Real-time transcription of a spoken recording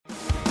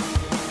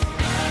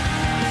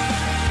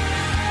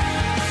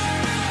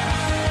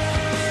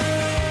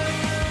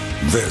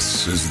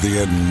This is the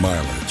Ed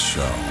Milet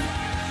Show.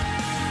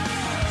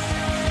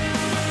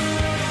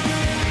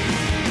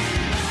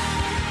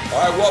 All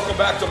right, welcome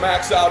back to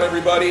Max Out,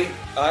 everybody.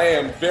 I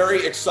am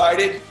very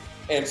excited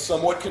and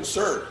somewhat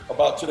concerned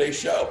about today's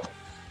show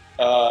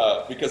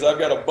because I've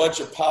got a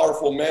bunch of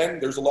powerful men.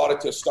 There's a lot of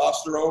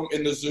testosterone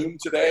in the Zoom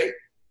today.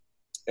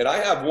 And I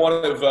have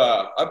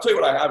I'll tell you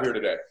what I have here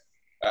today.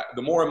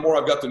 The more and more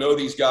I've got to know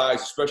these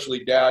guys,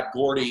 especially Dad,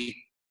 Gordy,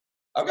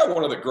 I've got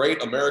one of the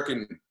great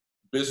American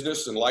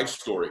business and life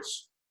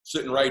stories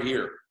sitting right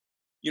here.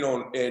 I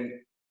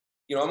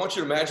want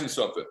you to imagine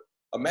something.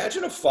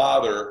 Imagine a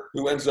father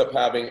who ends up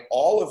having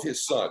all of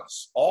his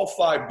sons, all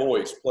 5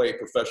 boys, play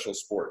professional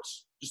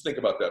sports. Just think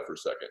about that for a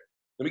second.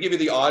 Let me give you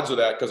the odds of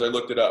that because I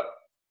looked it up.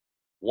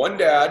 One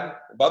dad,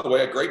 by the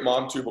way, a great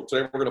mom too, but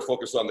today we're going to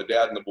focus on the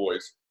dad and the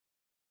boys.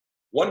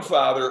 One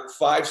father,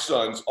 5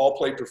 sons, all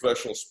play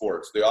professional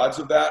sports. The odds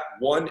of that,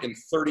 1 in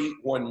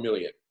 31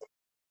 million.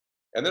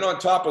 And then on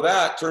top of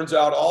that, turns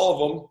out all of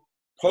them,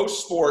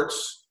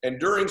 post-sports and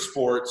during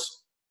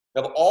sports,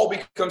 have all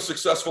become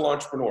successful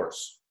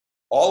entrepreneurs.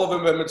 All of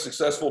them have been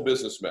successful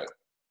businessmen.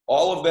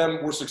 All of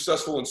them were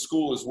successful in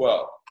school as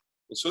well.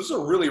 And so this is a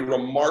really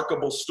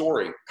remarkable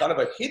story, kind of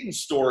a hidden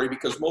story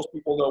because most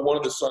people know one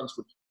of the sons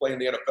would play in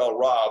the NFL,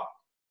 Rob.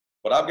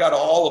 But I've got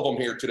all of them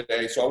here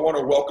today, so I want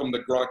to welcome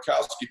the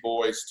Gronkowski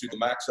boys to the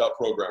Max Out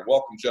program.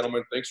 Welcome,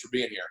 gentlemen. Thanks for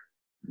being here.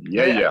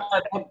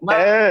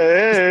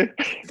 Hey.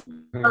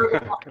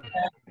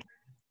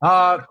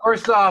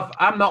 First off,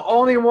 I'm the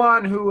only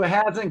one who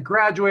hasn't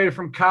graduated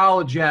from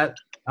college yet.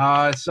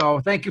 So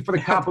thank you for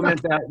the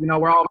compliment that,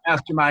 we're all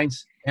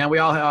masterminds and we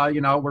all,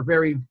 we're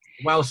very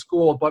well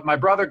schooled. But my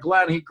brother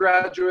Glenn, he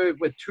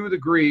graduated with 2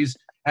 degrees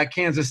at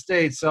Kansas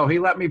State. So he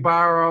let me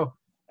borrow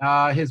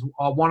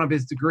one of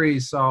his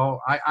degrees.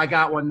 So I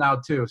got one now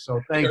too. So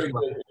thank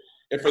you.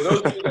 And for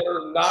those of you that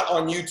are not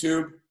on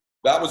YouTube,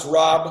 that was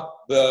Rob,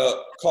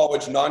 the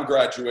college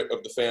non-graduate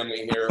of the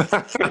family here.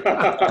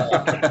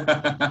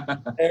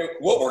 And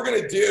what we're going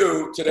to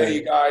do today,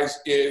 you guys,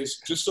 is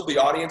just so the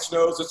audience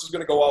knows, this is going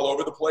to go all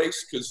over the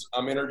place because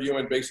I'm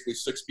interviewing basically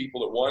 6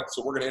 people at once.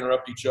 So we're going to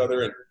interrupt each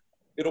other, and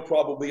it'll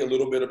probably be a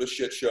little bit of a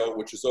shit show,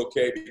 which is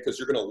okay because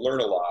you're going to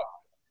learn a lot.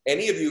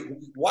 Any of you,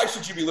 why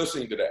should you be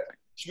listening today?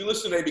 You should be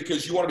listening today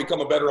because you want to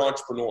become a better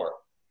entrepreneur,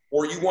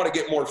 or you want to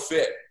get more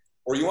fit,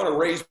 or you want to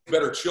raise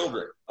better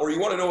children, or you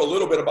want to know a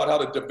little bit about how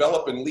to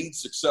develop and lead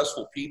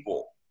successful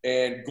people.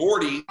 And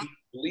Gordy,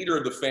 the leader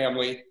of the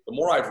family, the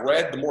more I've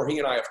read, the more he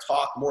and I have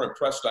talked, the more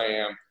impressed I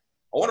am.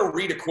 I want to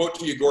read a quote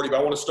to you, Gordy, but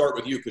I want to start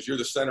with you because you're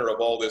the center of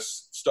all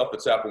this stuff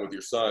that's happened with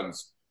your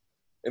sons.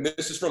 And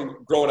this is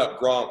from Growing Up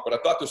Gronk, but I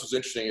thought this was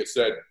interesting. It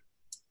said,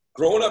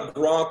 "Growing up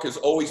Gronk has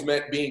always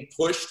meant being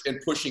pushed and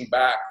pushing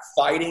back,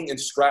 fighting and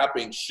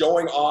scrapping,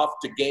 showing off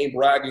to gain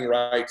bragging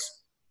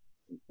rights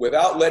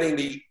without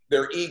letting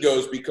their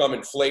egos become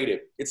inflated."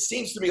 It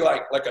seems to me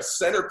like a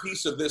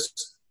centerpiece of this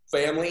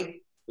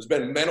family has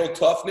been mental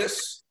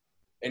toughness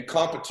and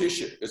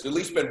competition. Has at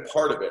least been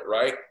part of it,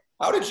 right?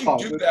 How did you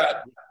do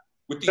that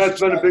with these?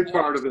 That's been a big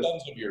part of it.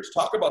 Sons of yours?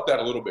 Talk about that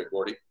a little bit,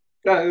 Gordy.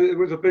 Yeah, it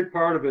was a big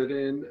part of it.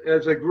 And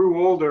as I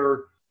grew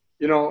older,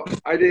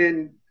 I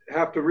didn't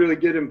have to really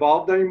get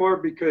involved anymore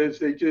because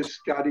they just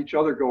got each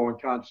other going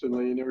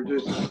constantly, and they were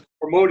just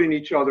promoting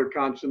each other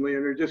constantly,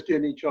 and they're just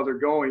getting each other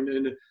going.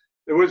 And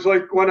it was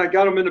like when I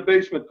got them in the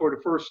basement for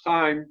the first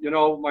time,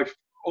 my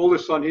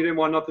oldest son, he didn't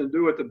want nothing to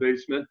do with the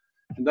basement.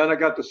 And then I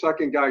got the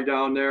second guy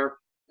down there,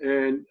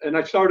 and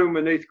I started him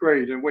in 8th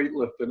grade in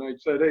weightlifting. I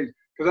said, hey,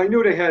 because I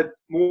knew they had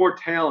more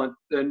talent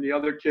than the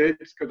other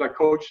kids because I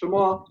coached them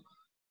all.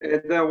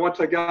 And then once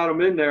I got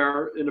them in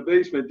there in the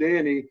basement,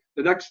 Danny,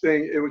 the next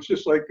thing, it was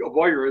just like a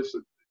virus,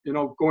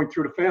 going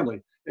through the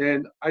family.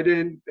 And I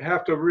didn't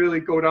have to really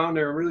go down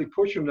there and really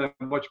push them that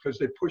much because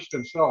they pushed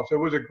themselves. It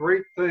was a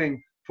great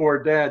thing for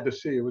a dad to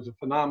see. It was a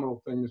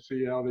phenomenal thing to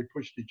see how they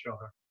pushed each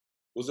other.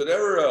 Was it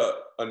ever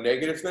a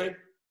negative thing,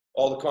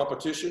 all the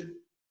competition?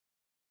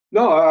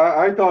 No,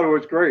 I thought it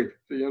was great,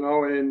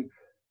 and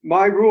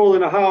my rule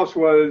in the house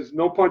was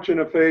no punch in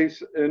the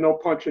face and no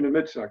punch in the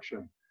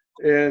midsection.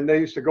 And they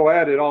used to go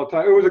at it all the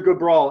time. It was a good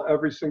brawl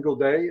every single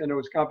day, and it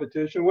was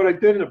competition. What I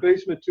did in the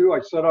basement, too,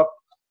 I set up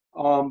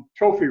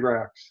trophy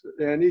racks,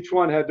 and each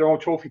one had their own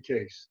trophy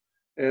case.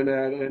 And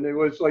it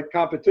was like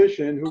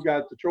competition, who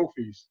got the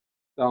trophies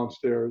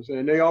downstairs.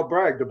 And they all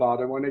bragged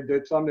about it. When they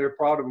did something, they were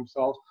proud of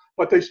themselves.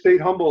 But they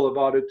stayed humble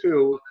about it,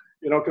 too,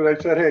 because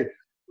I said, hey,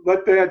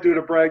 let Dad do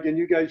the bragging.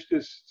 You guys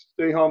just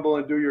stay humble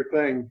and do your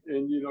thing,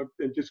 and,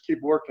 and just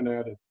keep working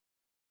at it.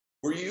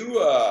 Were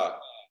you,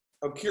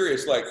 I'm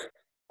curious,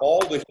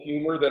 all the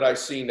humor that I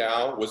see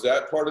now, was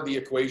that part of the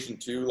equation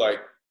too?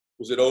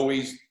 Was it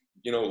always,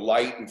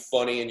 light and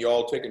funny and you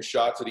all taking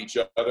shots at each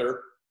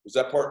other? Was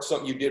that part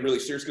something you did really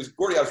serious? Because,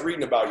 Gordy, I was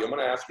reading about you. I'm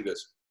going to ask you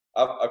this.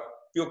 I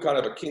feel kind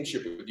of a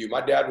kinship with you.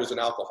 My dad was an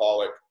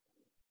alcoholic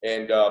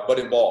but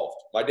involved.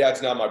 My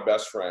dad's now my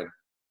best friend.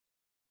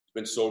 He's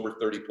been sober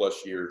 30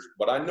 plus years.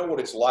 But I know what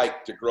it's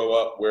like to grow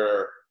up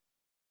where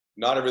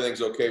not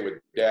everything's okay with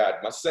Dad.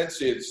 My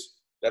sense is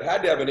that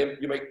had to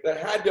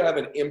have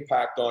an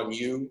impact on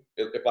you.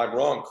 If I'm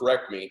wrong,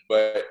 correct me,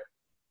 but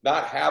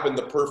not having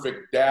the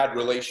perfect dad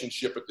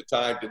relationship at the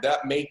time, did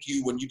that make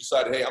you, when you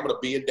decided, hey, I'm going to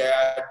be a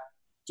dad,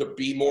 to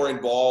be more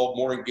involved,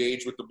 more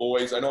engaged with the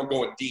boys? I know I'm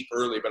going deep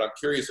early, but I'm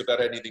curious if that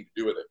had anything to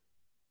do with it.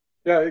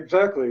 Yeah,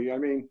 exactly. I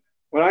mean,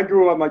 when I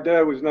grew up, my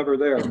dad was never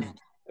there, and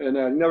he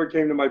never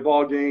came to my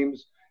ball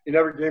games. He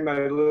never came to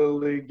my little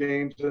league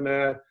games and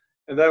that.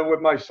 And then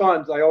with my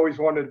sons, I always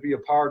wanted to be a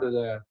part of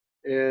that.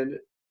 And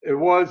I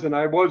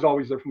was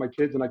always there for my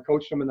kids, and I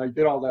coached them, and I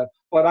did all that.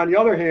 But on the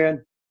other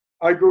hand,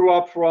 I grew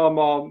up from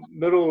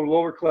middle and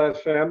lower class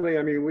family.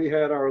 I mean, we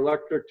had our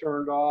electric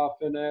turned off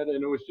and that,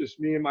 and it was just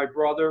me and my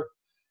brother.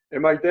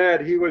 And my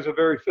dad, he was a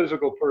very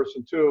physical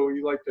person too.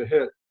 He liked to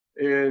hit.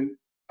 And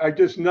I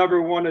just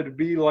never wanted to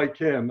be like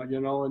him, you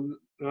know. And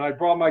I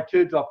brought my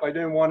kids up. I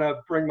didn't want to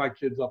bring my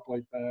kids up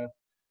like that.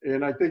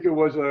 And I think it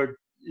was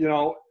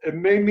it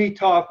made me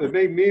tough. It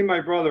made me and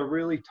my brother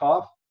really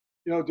tough,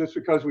 you know, just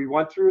because we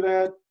went through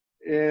that.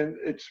 And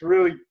it's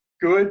really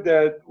good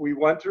that we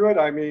went through it.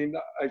 I mean,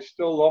 I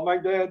still love my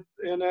dad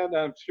and that.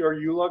 I'm sure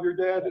you love your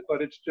dad,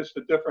 but it's just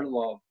a different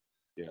love.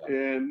 Yeah.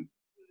 And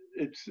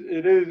it's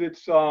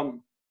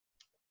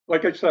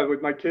like I said,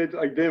 with my kids,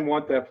 I didn't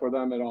want that for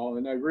them at all.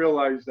 And I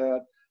realized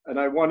that, and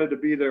I wanted to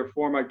be there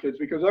for my kids,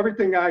 because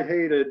everything I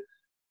hated,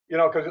 you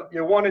know, because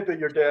you wanted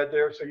your dad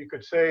there so you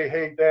could say,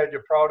 hey, Dad,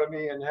 you're proud of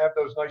me, and have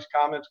those nice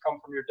comments come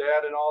from your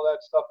dad and all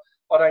that stuff.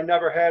 But I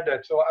never had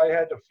that. So I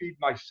had to feed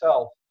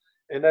myself.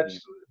 And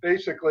that's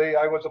basically,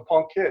 I was a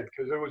punk kid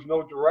because there was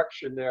no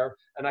direction there,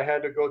 and I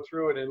had to go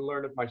through it and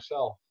learn it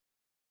myself.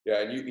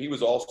 Yeah, and he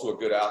was also a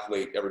good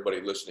athlete, everybody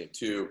listening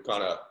to,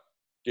 kind of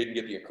didn't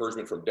get the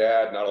encouragement from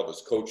dad. Not all of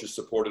his coaches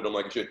supported him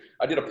like he should.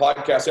 I did a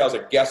podcast. I was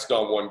a guest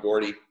on one,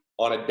 Gordy,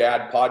 on a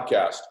dad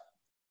podcast.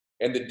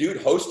 And the dude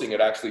hosting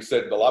it actually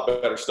said a lot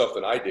better stuff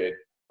than I did.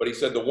 But he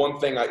said the one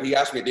thing, he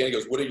asked me at the end, he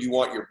goes, what do you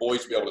want your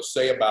boys to be able to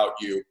say about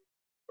you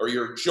or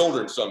your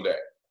children someday?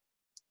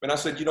 And I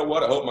said, you know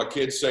what? I hope my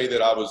kids say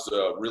that I was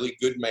a really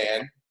good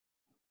man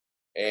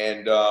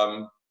and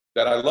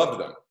that I loved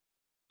them.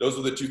 Those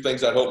are the two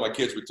things I hope my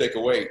kids would take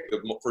away,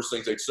 the first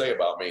things they'd say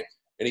about me.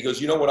 And he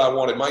goes, you know what I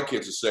wanted my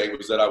kids to say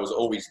was that I was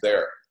always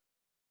there.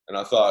 And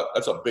I thought,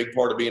 that's a big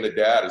part of being a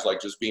dad, is like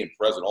just being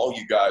present. All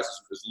you guys,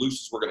 as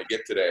loose as we're going to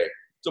get today,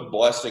 it's a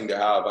blessing to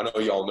have. I know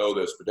you all know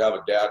this, but to have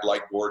a dad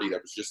like Gordy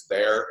that was just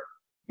there,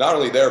 not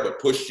only there,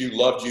 but pushed you,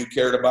 loved you,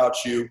 cared about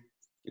you.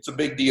 It's a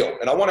big deal.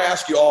 And I want to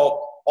ask you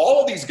all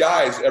of these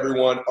guys,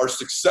 everyone, are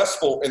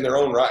successful in their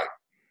own right.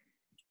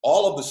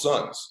 All of the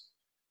sons.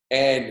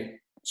 And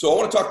so I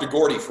want to talk to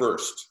Gordy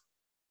first,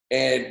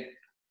 and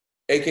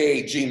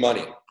AKA G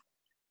Money.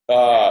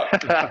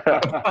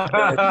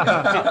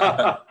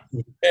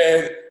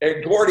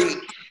 And Gordy,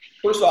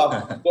 first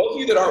off, those of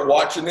you that aren't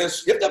watching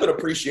this, you have to have an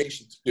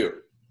appreciation too.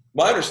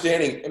 My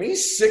understanding, I mean,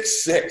 he's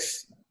 6'6".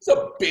 He's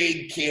a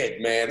big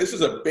kid, man. This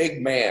is a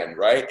big man,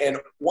 right? And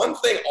one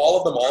thing all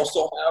of them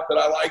also have that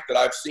I like, that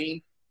I've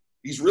seen,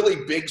 these really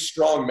big,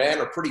 strong men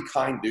are pretty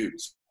kind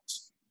dudes.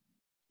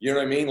 You know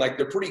what I mean? Like,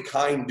 they're pretty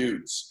kind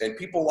dudes, and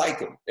people like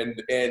them.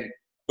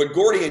 But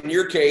Gordy, in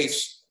your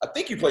case, I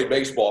think you played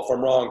baseball. If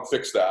I'm wrong,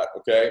 fix that,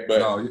 okay? But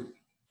no,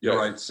 you're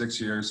right. 6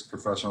 years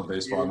professional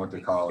baseball. I went to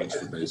college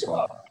for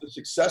baseball. The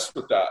success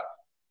with that.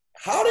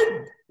 How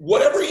did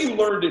whatever you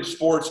learned in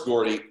sports,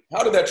 Gordy?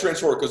 How did that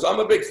transfer? Because I'm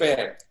a big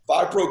fan.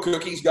 5 Pro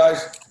cookies,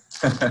 guys.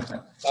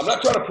 I'm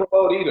not trying to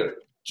promote either.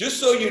 Just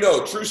so you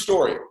know, true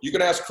story. You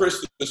can ask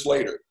Chris this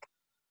later.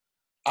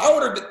 I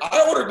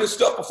ordered this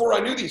stuff before I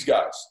knew these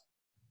guys.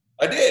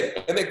 I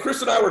did. And then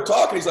Chris and I were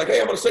talking. He's like, hey,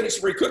 I'm going to send you some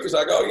free cookies.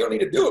 I go, you don't need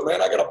to do it,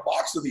 man. I got a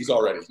box of these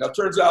already. Now, it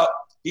turns out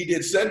he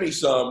did send me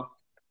some.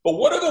 But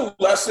what are the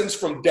lessons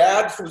from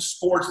dad from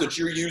sports that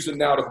you're using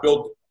now to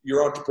build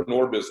your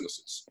entrepreneur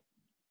businesses?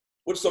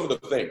 What's some of the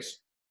things?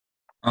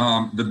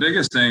 The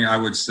biggest thing I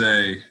would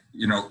say,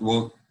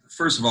 well,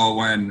 first of all,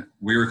 when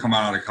we were coming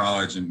out of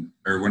college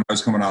or when I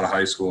was coming out of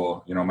high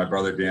school, my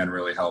brother Dan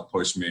really helped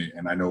push me.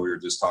 And I know we were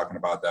just talking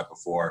about that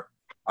before.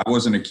 I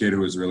wasn't a kid who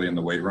was really in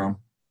the weight room.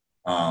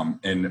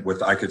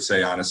 I could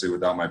say, honestly,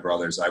 without my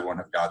brothers, I wouldn't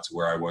have got to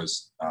where I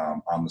was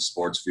on the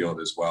sports field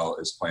as well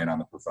as playing on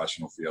the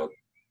professional field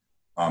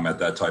at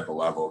that type of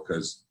level.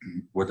 Because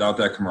without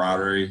that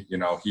camaraderie,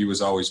 he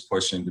was always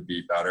pushing to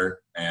be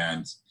better,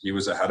 and he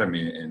was ahead of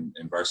me in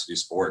varsity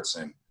sports.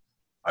 And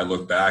I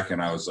look back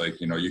and I was like,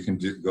 you can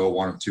go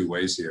one of two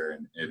ways here.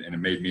 And it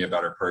made me a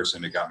better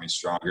person. It got me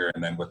stronger.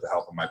 And then with the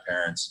help of my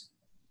parents,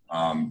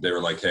 they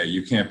were like, hey,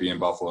 you can't be in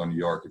Buffalo, New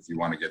York if you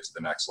want to get to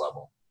the next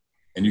level.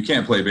 And you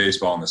can't play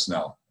baseball in the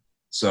snow.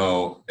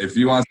 So if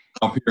you want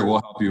help here,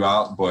 we'll help you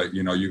out. But,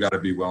 you got to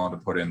be willing to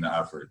put in the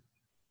effort.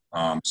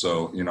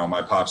 So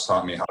my pops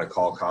taught me how to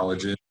call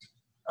colleges.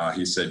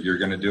 He said, you're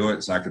going to do it.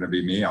 It's not going to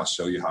be me. I'll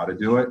show you how to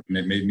do it. And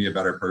it made me a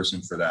better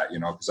person for that,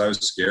 because I was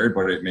scared,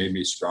 but it made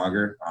me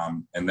stronger.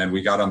 And then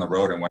we got on the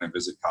road and went and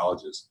visit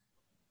colleges.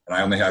 And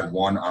I only had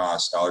one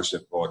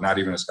scholarship, or not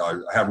even a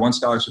scholarship. I had one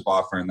scholarship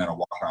offer and then a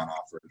walk-on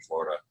offer in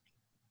Florida.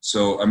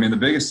 So, the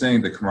biggest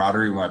thing, the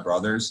camaraderie with my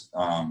brothers,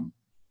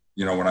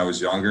 when I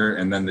was younger,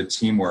 and then the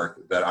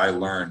teamwork that I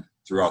learned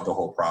throughout the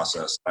whole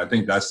process. I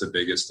think that's the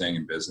biggest thing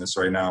in business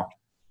right now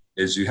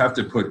is you have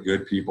to put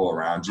good people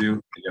around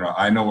you.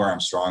 I know where I'm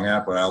strong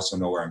at, but I also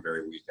know where I'm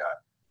very weak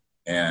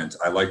at. And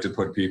I like to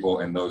put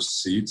people in those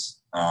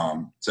seats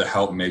to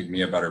help make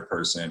me a better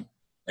person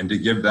and to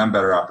give them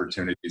better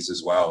opportunities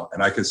as well.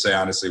 And I could say,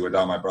 honestly,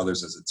 without my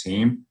brothers as a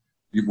team,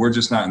 we're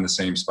just not in the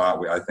same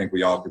spot. I think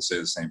we all could say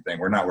the same thing.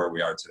 We're not where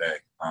we are today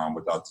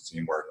without the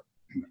teamwork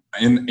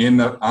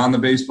on the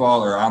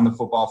baseball or on the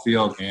football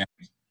field and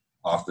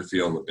off the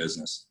field with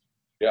business.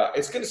 Yeah,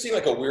 it's going to seem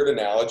like a weird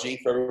analogy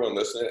for everyone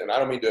listening, and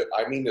I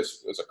mean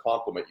this as a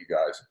compliment, you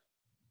guys.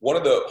 One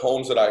of the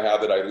homes that I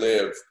have that I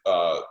live,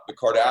 the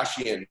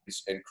Kardashians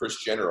and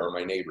Kris Jenner are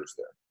my neighbors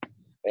there.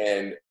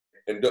 And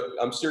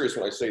I'm serious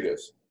when I say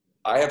this.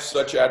 I have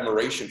such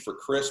admiration for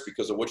Kris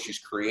because of what she's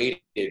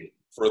created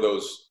for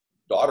those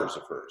daughters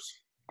of hers.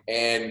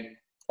 And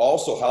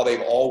also how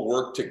they've all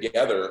worked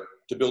together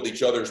to build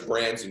each other's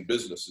brands and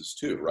businesses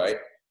too, right?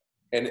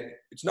 And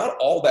it's not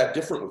all that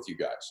different with you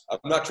guys. I'm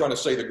not trying to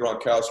say the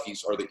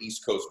Gronkowskis are the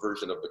East Coast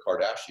version of the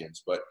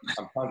Kardashians, but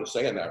I'm kind of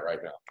saying that right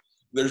now.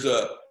 There's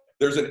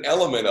an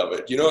element of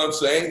it, you know what I'm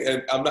saying?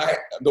 And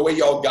the way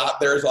y'all got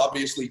there is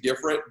obviously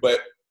different,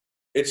 but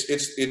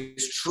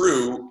it's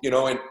true,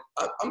 and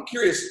I'm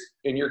curious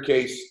in your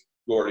case,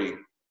 Gordy,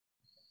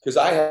 because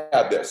I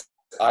had this.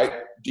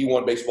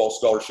 D1 baseball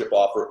scholarship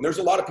offer, and there's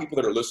a lot of people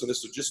that are listening to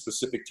this, so just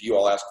specific to you,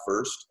 I'll ask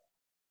first.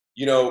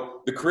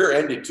 The career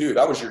ended too.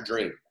 That was your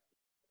dream,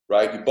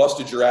 right? You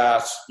busted your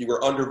ass. You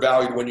were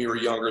undervalued when you were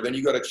younger. Then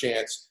you got a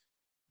chance.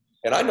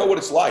 And I know what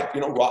it's like.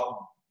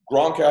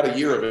 Gronk had a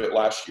year of it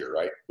last year,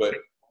 right? But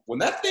when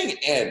that thing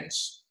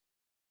ends,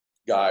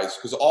 guys,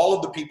 because all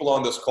of the people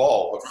on this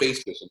call have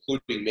faced this,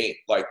 including me,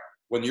 like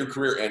when your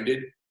career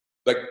ended,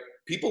 like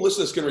people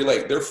listening to this can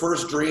relate. Their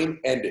first dream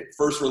ended,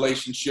 first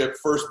relationship,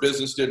 first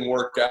business didn't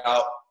work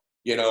out,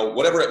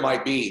 whatever it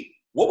might be.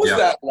 What was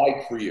that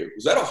like for you?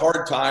 Was that a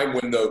hard time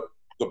when the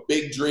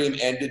big dream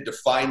ended to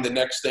find the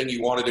next thing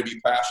you wanted to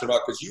be passionate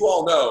about? Because you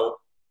all know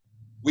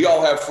we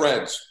all have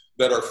friends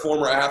that are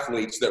former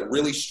athletes that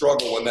really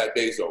struggle when that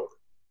day's over,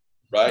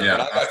 right? Yeah.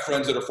 And I got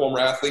friends that are former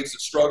athletes that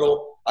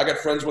struggle. I got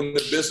friends when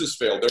their business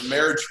failed, their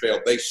marriage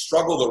failed. They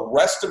struggle the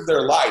rest of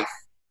their life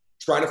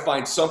trying to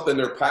find something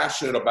they're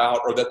passionate about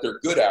or that they're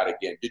good at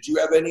again. Did you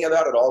have any of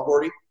that at all,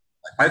 Gordy?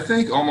 I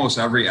think almost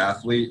every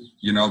athlete,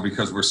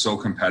 because we're so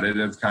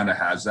competitive, kind of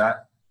has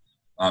that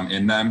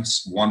in them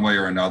one way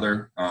or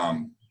another.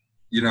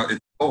 It's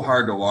so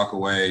hard to walk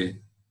away,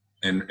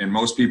 and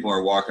most people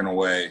are walking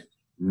away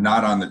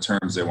not on the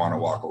terms they want to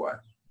walk away.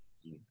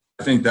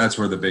 I think that's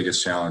where the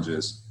biggest challenge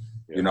is.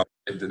 Yeah.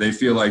 They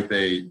feel like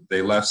they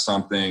left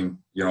something,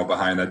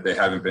 behind that they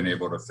haven't been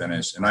able to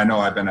finish. And I know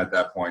I've been at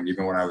that point,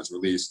 even when I was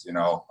released, when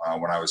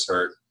I was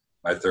hurt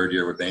my third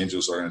year with the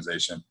Angels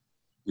organization.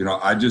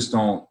 I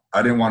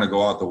didn't want to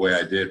go out the way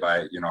I did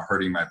by,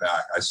 hurting my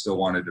back. I still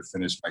wanted to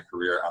finish my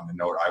career on the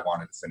note I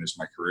wanted to finish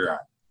my career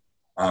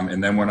on.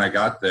 And then when I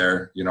got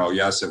there,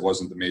 yes, it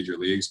wasn't the major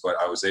leagues, but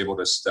I was able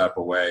to step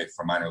away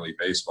from minor league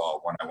baseball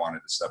when I wanted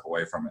to step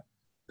away from it.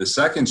 The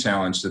second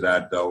challenge to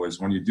that, though, is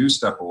when you do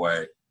step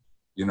away,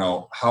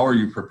 how are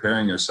you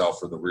preparing yourself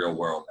for the real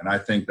world? And I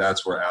think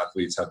that's where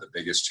athletes have the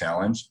biggest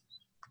challenge,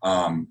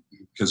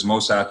 because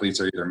most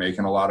athletes are either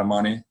making a lot of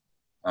money,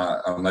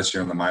 unless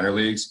you're in the minor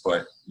leagues,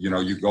 but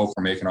you go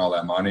from making all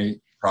that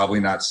money, probably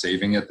not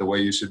saving it the way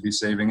you should be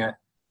saving it.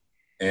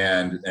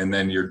 And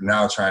then you're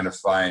now trying to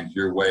find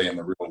your way in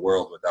the real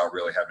world without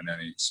really having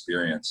any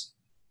experience.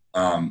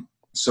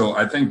 So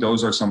I think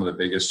those are some of the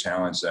biggest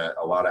challenges that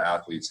a lot of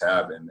athletes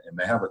have, and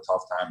they have a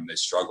tough time and they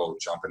struggle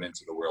jumping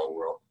into the real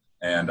world.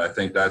 And I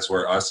think that's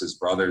where us as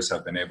brothers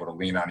have been able to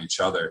lean on each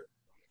other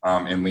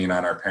and lean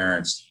on our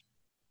parents,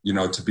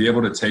 to be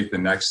able to take the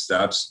next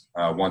steps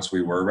once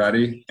we were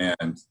ready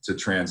and to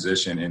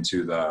transition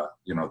into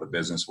the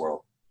business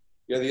world.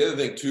 Yeah, the other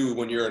thing too,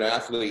 when you're an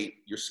athlete,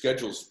 your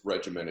schedule's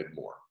regimented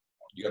more.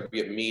 You got to be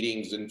at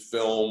meetings and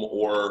film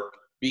or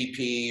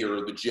BP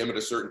or the gym at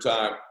a certain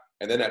time,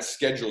 and then that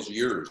schedule's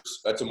yours.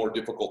 That's a more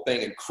difficult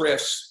thing. And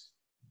Kris,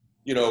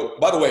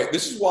 by the way,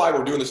 this is why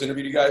we're doing this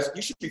interview, you guys.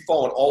 You should be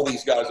following all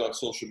these guys on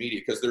social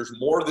media because there's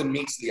more than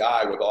meets the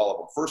eye with all of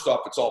them. First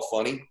off, it's all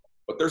funny,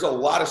 but there's a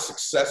lot of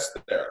success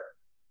there.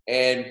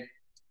 And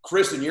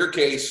Kris, in your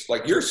case,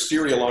 like you're a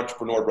serial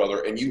entrepreneur,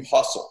 brother, and you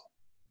hustle.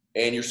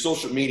 And your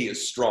social media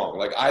is strong.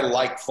 Like I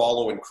like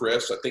following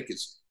Kris. I think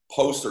his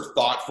posts are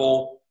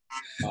thoughtful.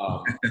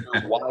 Wide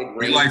range.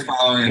 We like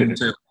following him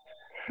too.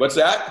 What's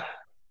that?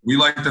 We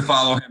like to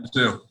follow him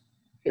too.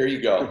 There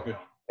you go.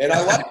 And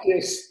I like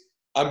this.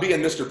 I'm being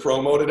Mr.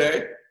 Promo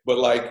today, but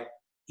like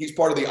he's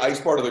part of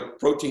the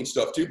protein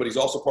stuff too, but he's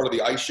also part of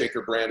the Ice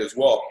Shaker brand as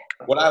well.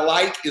 What I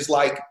like is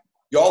like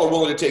y'all are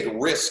willing to take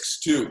risks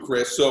too,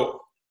 Kris.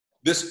 So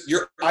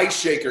your Ice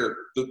Shaker,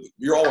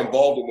 you're all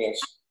involved in this.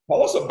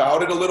 Tell us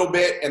about it a little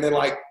bit, and then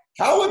like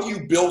how have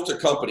you built a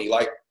company?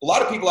 Like a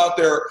lot of people out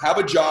there have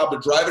a job, they're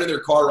driving in their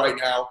car right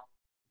now,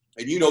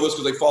 and you know this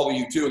because they follow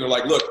you too, and they're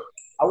like, look,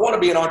 I want to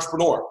be an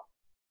entrepreneur.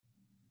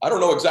 I don't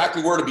know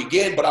exactly where to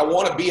begin, but I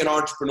want to be an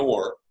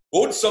entrepreneur.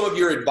 What would some of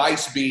your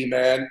advice be,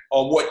 man,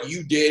 on what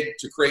you did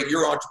to create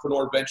your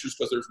entrepreneur ventures?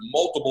 Because there's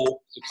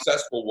multiple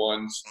successful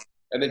ones.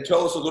 And then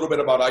tell us a little bit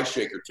about Ice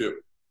Shaker, too.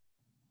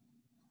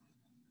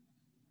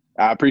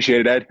 I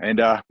appreciate it, Ed. And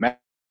Matt,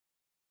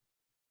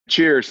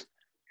 cheers.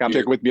 Come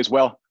take it with me as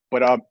well.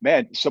 But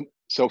man,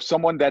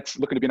 someone that's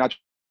looking to be an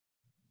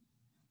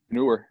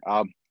entrepreneur,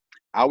 I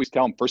always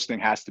tell them first thing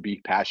has to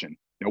be passion.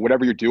 You know,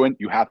 whatever you're doing,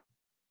 you have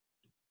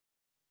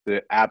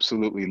to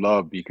absolutely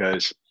love,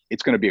 because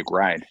it's going to be a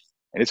grind,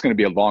 and it's going to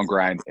be a long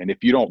grind. And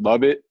if you don't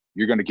love it,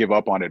 you're going to give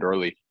up on it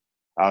early.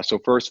 So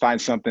first, find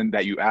something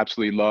that you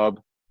absolutely love,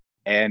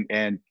 and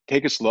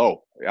take it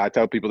slow. I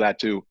tell people that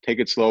too. Take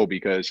it slow,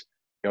 because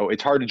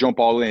it's hard to jump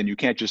all in. You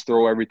can't just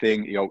throw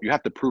everything. You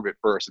have to prove it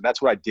first, and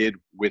that's what I did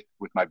with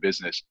my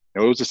business. It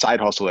was a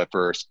side hustle at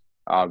first,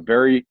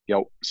 very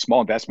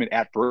small investment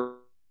at first,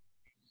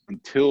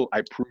 until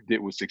I proved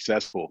it was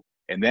successful.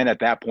 And then at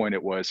that point,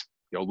 it was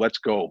let's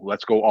go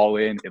all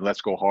in, and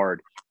let's go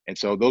hard. And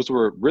so those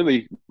were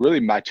really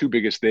my two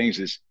biggest things: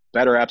 is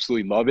better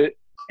absolutely love it,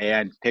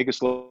 and take it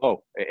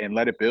slow and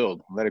let it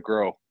build, let it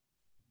grow.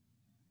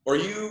 Or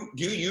do you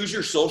use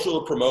your social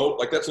to promote?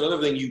 Like, that's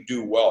another thing you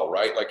do well,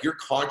 right? Like, you're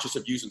conscious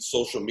of using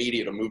social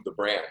media to move the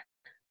brand,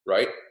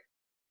 right?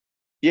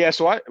 Yeah.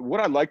 So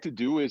what I like to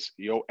do is,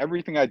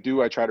 everything I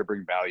do, I try to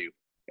bring value.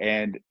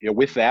 And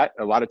with that,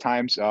 a lot of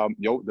times,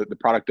 the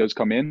product does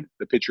come in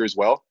the picture as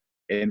well.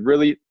 And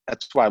really,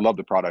 that's why I love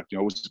the product. It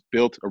was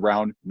built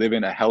around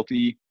living a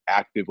healthy,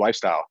 active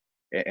lifestyle.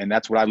 And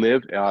that's what I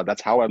live.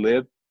 That's how I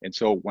live. And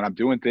so when I'm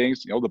doing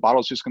things, the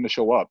bottle's just going to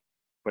show up.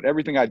 But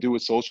everything I do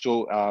with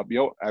social,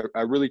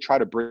 I really try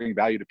to bring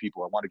value to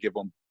people. I want to give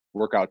them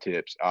workout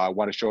tips. I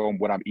want to show them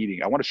what I'm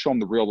eating. I want to show them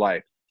the real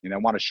life, and I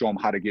want to show them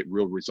how to get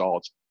real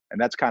results. And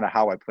that's kind of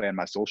how I plan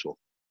my social.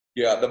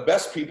 Yeah, the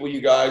best people,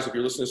 you guys, if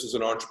you're listening to this as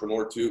an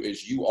entrepreneur too,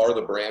 is you are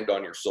the brand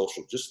on your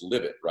social. Just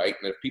live it, right?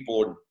 And if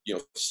people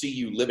see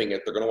you living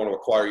it, they're going to want to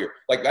acquire you.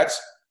 Like,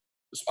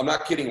 I'm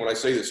not kidding when I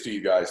say this to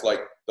you guys.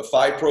 Like, the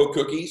 5 Pro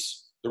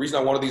cookies, the reason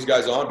I wanted these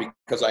guys on,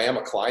 because I am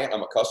a client,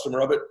 I'm a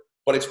customer of it.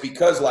 But it's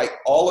because, like,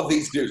 all of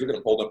these dudes, we're going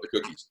to hold up the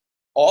cookies.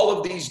 All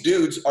of these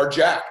dudes are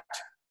jacked.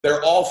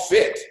 They're all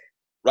fit,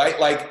 right?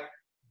 Like,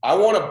 I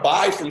want to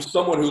buy from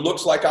someone who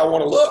looks like I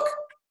want to look.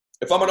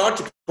 If I'm an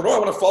entrepreneur, I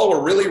want to follow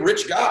a really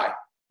rich guy,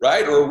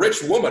 right? Or a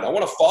rich woman. I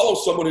want to follow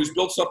someone who's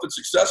built something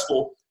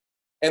successful.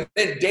 And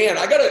then Dan,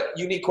 I got a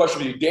unique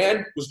question for you.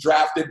 Dan was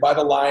drafted by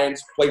the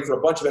Lions, played for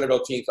a bunch of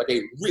NFL teams, like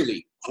a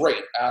really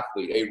great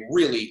athlete, a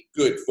really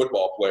good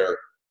football player.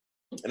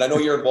 And I know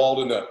you're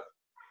involved in the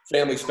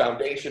family's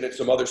foundation and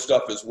some other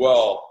stuff as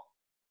well.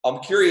 I'm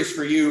curious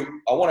for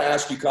you. I want to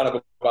ask you kind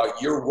of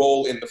about your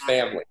role in the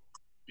family,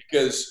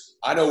 because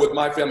I know with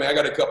my family, I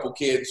got a couple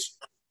kids.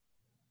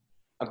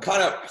 I'm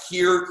kind of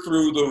here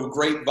through the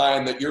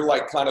grapevine that you're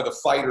like kind of the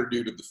fighter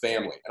dude of the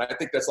family. And I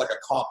think that's like a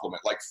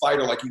compliment, like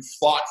fighter, like you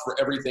fought for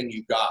everything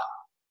you got,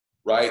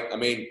 right? I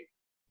mean,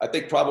 I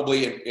think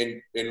probably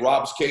in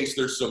Rob's case,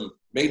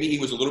 maybe he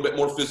was a little bit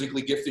more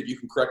physically gifted. You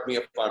can correct me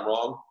if I'm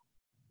wrong.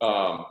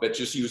 That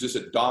just he was just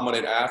a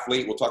dominant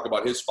athlete. We'll talk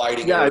about his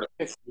fighting. Yeah,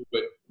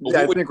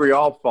 I think we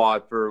all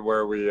fought for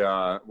where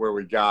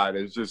we got.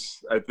 It's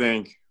just, I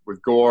think with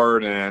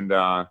Gord and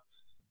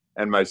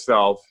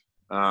myself,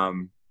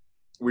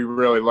 we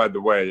really led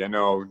the way. I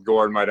know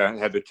Gord might have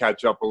had to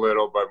catch up a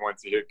little, but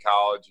once he hit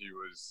college, he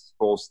was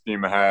full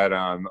steam ahead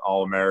on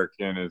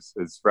All-American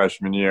his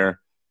freshman year.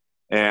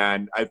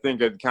 And I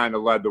think it kind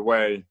of led the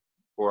way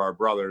for our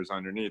brothers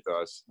underneath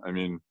us. I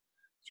mean,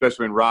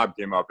 especially when Rob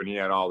came up and he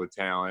had all the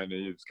talent, and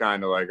he was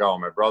kind of like, oh,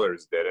 my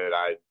brothers did it.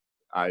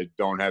 I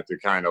don't have to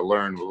kind of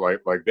learn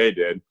like they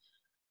did.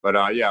 But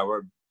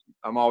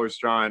I'm always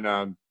trying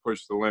to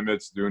push the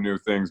limits, do new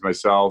things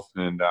myself.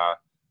 And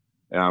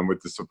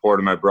with the support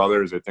of my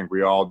brothers, I think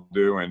we all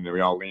do, and we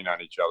all lean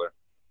on each other.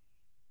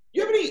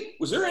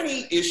 Was there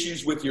any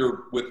issues with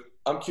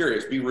I'm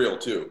curious, be real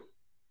too,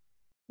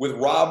 with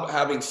Rob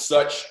having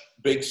such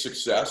big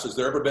success? Has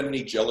there ever been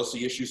any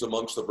jealousy issues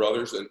amongst the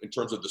brothers in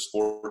terms of the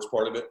sports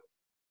part of it?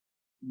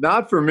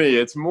 Not for me.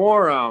 It's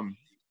more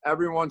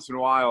every once in a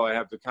while I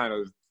have to kind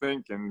of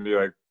think and be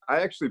like,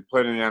 I actually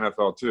played in the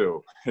NFL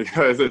too,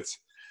 because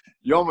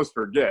you almost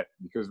forget,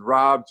 because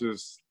Rob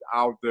just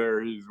out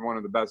there, he's one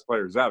of the best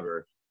players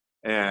ever.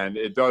 And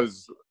it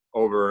does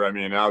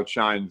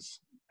outshines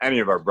any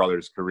of our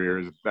brothers'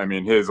 careers. I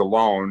mean, his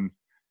alone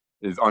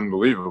is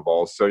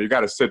unbelievable. So you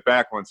got to sit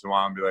back once in a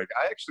while and be like,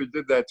 I actually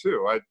did that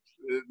too.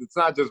 It's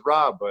not just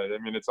Rob, but I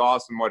mean, it's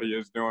awesome what he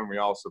is doing. We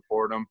all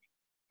support him.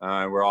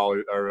 We're all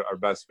our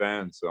best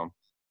fans. So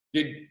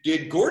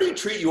did Gordy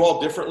treat you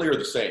all differently or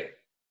the same?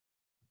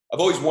 I've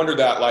always wondered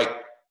that. Like,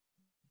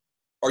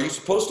 are you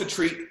supposed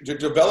to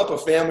develop a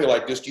family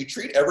like this? Do you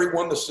treat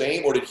everyone the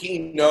same, or did he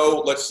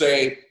know, let's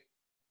say,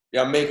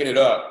 I'm making it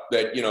up,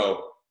 that,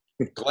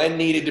 Glenn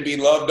needed to be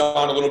loved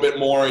on a little bit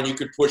more and you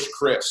could push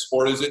Chris?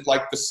 Or is it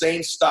like the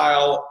same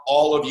style,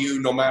 all of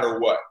you, no matter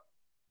what?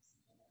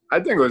 I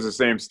think it was the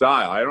same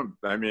style.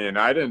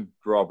 I didn't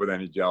grow up with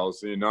any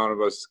jealousy. None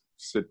of us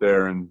sit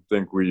there and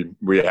think we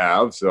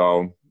have.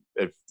 So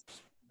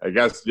I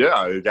guess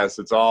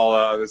it's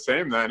all the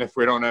same then if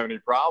we don't have any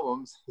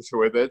problems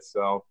with it.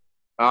 So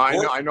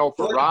I know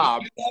for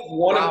Rob. Do you love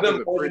one of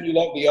them more than you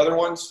love the other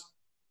ones?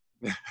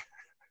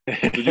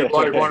 Did you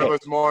like one of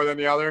us more than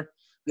the other?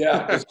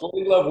 Yeah, does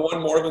Cody love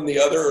one more than the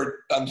other? Or,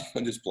 I'm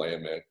just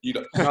playing, man. You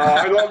don't.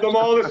 I love them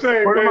all the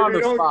same. Put 'em baby. on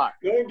the spot.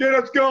 Don't get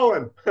us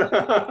going.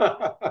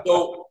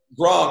 So,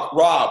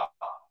 Rob,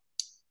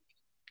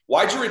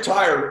 why'd you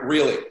retire,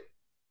 really?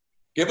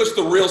 Give us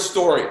the real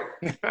story.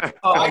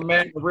 Oh,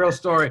 man, the real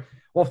story.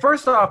 Well,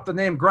 first off, the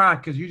name Gronk,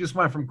 because you just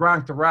went from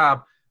Gronk to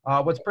Rob.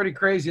 What's pretty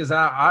crazy is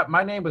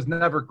my name was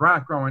never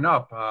Gronk growing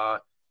up.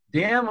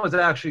 Dan was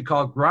actually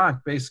called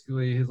Gronk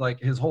basically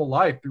his whole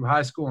life through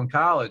high school and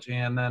college.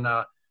 And then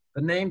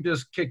the name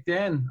just kicked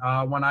in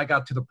when I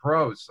got to the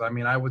pros. I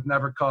mean, I was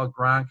never called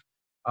Gronk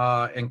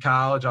in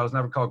college. I was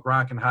never called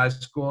Gronk in high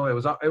school. It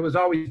was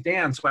always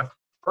Dan. So at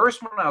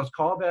first when I was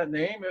called that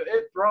name,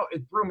 it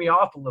threw me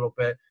off a little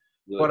bit.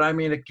 Really? But I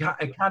mean, it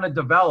kind of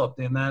developed,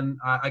 and then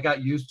I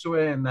got used to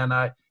it, and then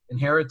I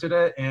inherited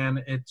it,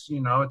 and it's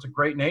a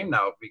great name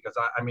now because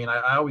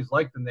I always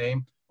liked the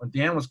name when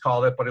Dan was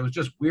called it, but it was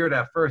just weird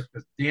at first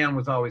because Dan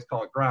was always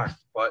called Gronk.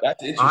 But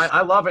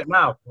I love it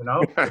now.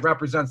 It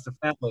represents the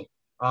family.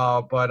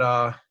 But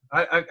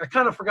I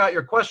kind of forgot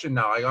your question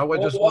now. I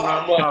just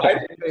want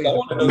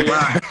to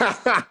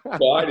know.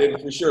 No, I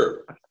didn't for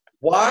sure.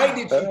 Why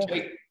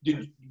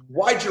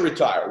why'd you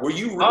retire? Were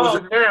you?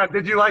 Yeah.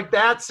 Did you like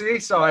that? See,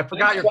 so I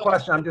forgot your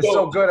question. I'm just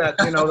so good at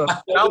the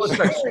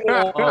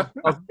school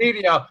of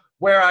media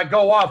where I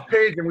go off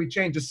page and we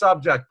change the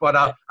subject. But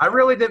I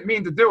really didn't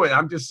mean to do it.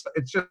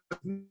 It's just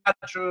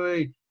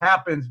naturally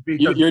happens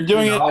because you're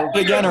doing it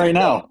again right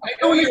now.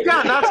 I'm doing it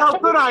again. That's how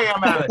good I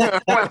am at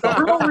it. But the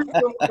real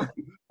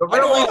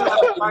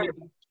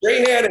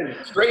reason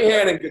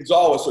Strahan and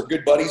Gonzalez are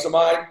good buddies of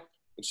mine.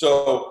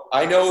 So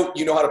I know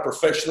you know how to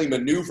professionally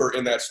maneuver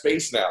in that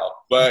space now,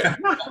 but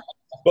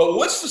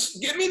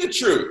give me the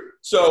truth.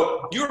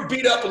 So you were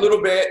beat up a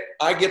little bit.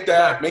 I get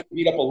that. Maybe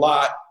beat up a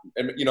lot.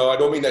 And, I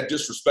don't mean that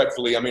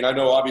disrespectfully. I mean, I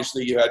know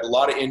obviously you had a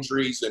lot of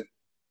injuries and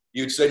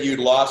you'd said you'd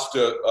lost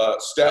a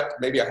step,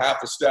 maybe a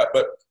half a step,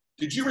 but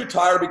did you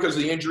retire because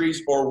of the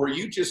injuries or were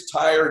you just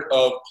tired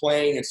of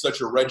playing in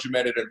such a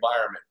regimented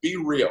environment? Be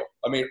real.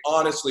 I mean,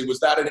 honestly, was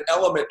that an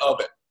element of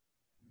it?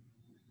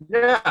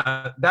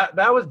 Yeah,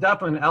 that was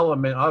definitely an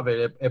element of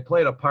it. It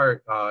played a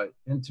part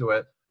into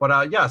it.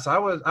 But yes, I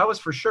was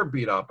for sure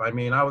beat up. I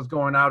mean, I was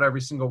going out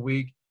every single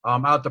week,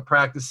 out to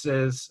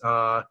practices,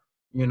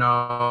 beat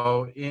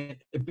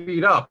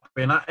up,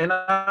 and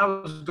I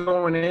was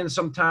going in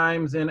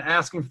sometimes and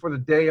asking for the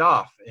day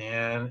off,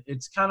 and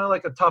it's kind of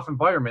like a tough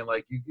environment.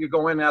 Like you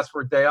go in and ask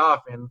for a day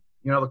off, and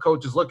the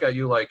coaches look at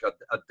you like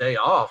a day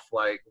off.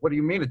 Like, what do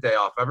you mean a day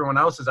off? Everyone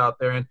else is out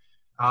there, and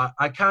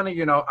I kind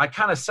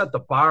of set the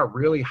bar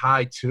really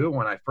high too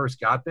when I first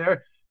got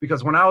there.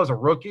 Because when I was a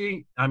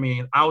rookie, I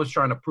mean, I was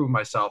trying to prove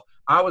myself.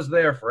 I was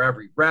there for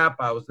every rep.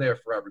 I was there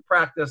for every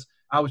practice.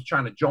 I was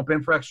trying to jump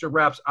in for extra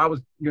reps. I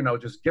was,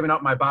 just giving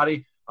up my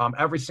body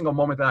every single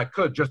moment that I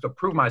could just to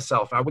prove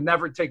myself. I would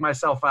never take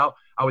myself out.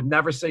 I would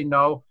never say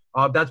no.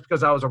 That's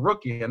because I was a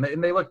rookie. And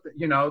they looked,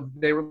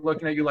 they were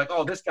looking at you like,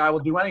 oh, this guy will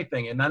do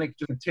anything. And then it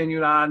just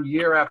continued on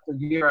year after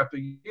year after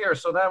year.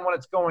 So then when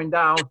it's going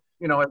down,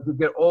 as you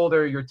get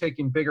older, you're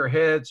taking bigger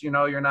hits.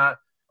 You're not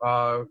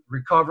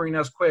recovering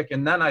as quick,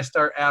 and then I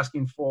start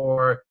asking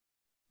for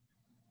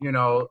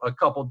a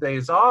couple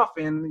days off,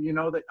 and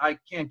that I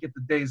can't get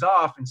the days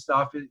off and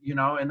stuff, and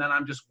then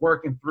I'm just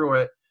working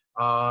through it.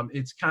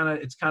 It's kind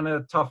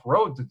of a tough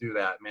road to do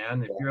that,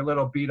 man. If you're a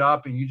little beat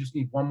up and you just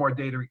need one more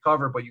day to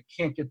recover, but you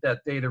can't get that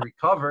day to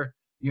recover,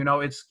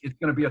 it's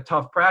going to be a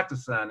tough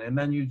practice then, and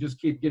then you just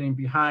keep getting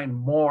behind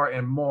more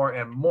and more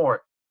and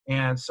more.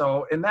 And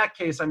so in that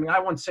case, I mean, I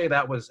wouldn't say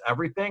that was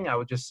everything. I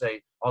would just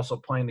say also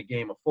playing the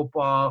game of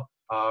football,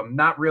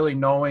 not really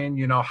knowing,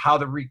 how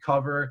to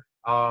recover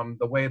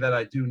the way that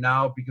I do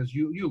now, because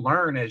you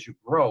learn as you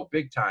grow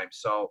big time.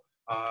 So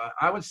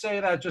I would say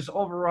that just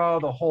overall,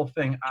 the whole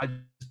thing, I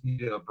just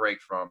needed a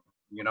break from.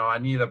 I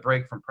needed a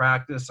break from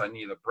practice. I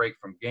needed a break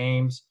from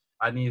games.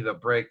 I needed a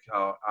break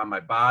on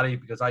my body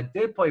because I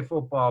did play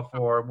football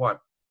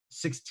for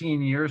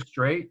 16 years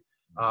straight.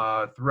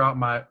 Throughout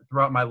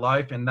my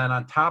life, and then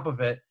on top of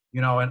it,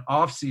 in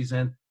off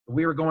season,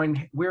 we were going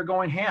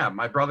ham.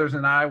 My brothers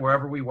and I,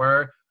 wherever we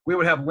were, we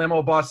would have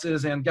limo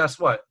buses, and guess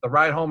what? The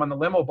ride home on the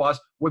limo bus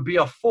would be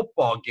a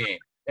football game.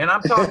 And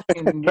I'm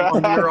talking, we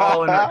were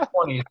all in our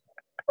 20s.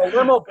 The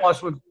limo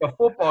bus would be a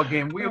football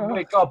game. We would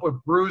wake up with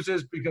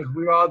bruises because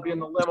we would all be in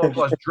the limo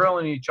bus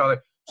drilling each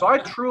other. So I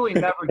truly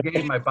never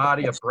gave my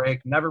body a break.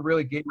 Never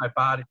really gave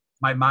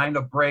my mind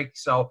a break.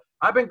 So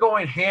I've been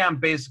going ham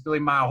basically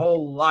my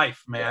whole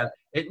life, man.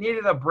 It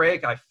needed a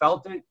break. I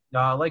felt it.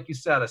 Like you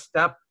said, a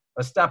step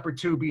or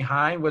two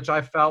behind, which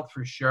I felt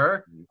for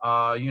sure.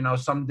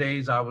 Some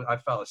days I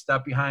felt a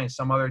step behind.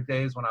 Some other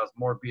days when I was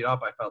more beat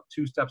up, I felt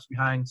 2 steps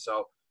behind.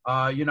 So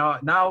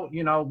Now,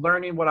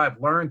 learning what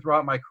I've learned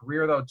throughout my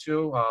career, though,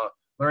 too,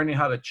 learning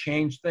how to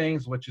change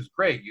things, which is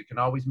great. You can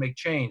always make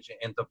change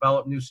and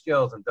develop new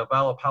skills and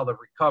develop how to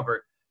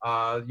recover.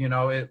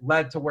 It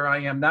led to where I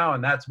am now,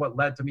 and that's what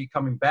led to me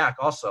coming back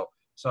also.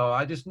 So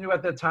I just knew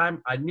at that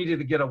time I needed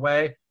to get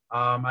away.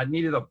 I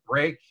needed a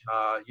break.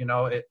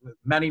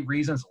 Many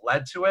reasons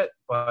led to it,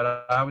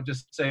 but I would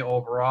just say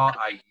overall,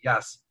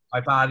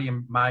 my body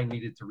and mind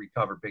needed to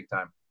recover big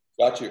time.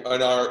 Got you.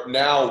 And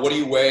now, what do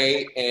you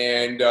weigh,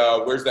 and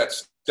where's that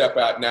step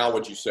at now,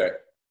 would you say?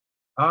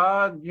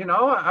 I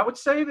would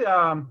say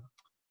that,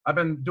 I've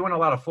been doing a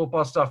lot of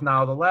football stuff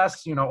now. The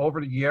last,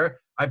 over the year,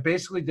 I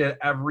basically did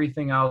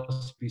everything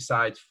else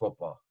besides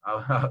football.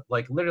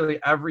 Like literally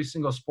every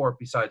single sport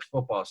besides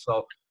football.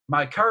 So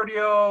my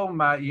cardio,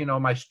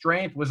 my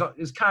strength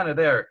is kind of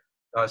there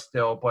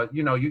still. But,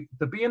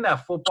 to be in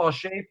that football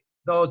shape,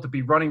 though, to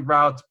be running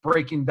routes,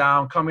 breaking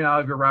down, coming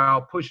out of your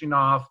route, pushing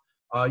off,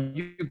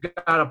 you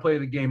got to play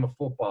the game of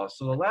football.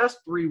 So the last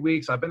 3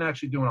 weeks, I've been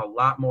actually doing a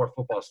lot more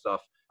football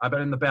stuff. I've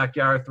been in the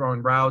backyard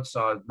throwing routes,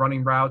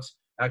 running routes.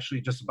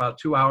 Actually, just about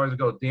 2 hours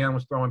ago, Dan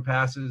was throwing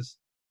passes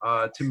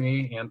to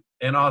me.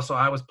 And also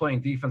I was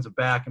playing defensive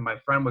back, and my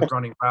friend was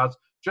running routes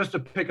just to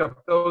pick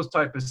up those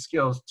type of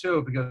skills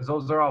too, because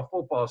those are all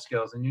football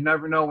skills. And you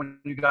never know when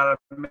you got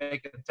to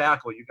make a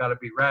tackle. You got to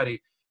be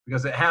ready,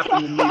 because it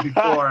happened to me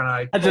before. And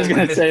I was just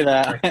going to say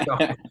that.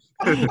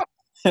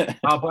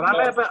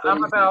 But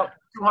I'm about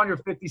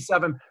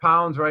 257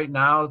 pounds right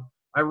now.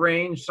 I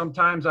range.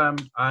 Sometimes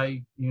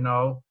I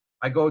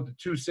go to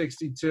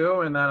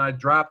 262 and then I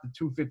drop to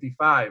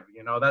 255.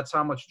 That's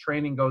how much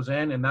training goes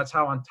in, and that's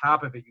how on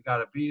top of it you got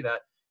to be.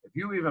 That if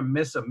you even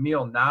miss a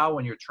meal now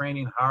when you're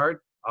training hard,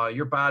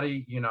 your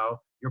body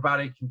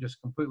can just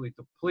completely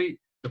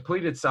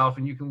deplete itself,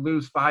 and you can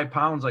lose 5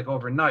 pounds like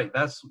overnight.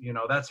 That's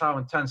how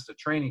intense the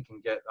training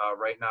can get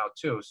right now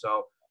too.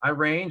 So I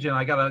range, and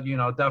I gotta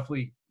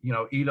definitely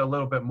eat a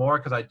little bit more,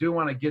 because I do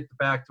want to get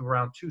back to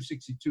around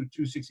 262,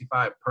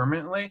 265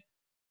 permanently.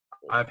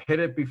 I've hit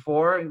it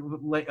before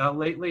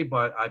lately,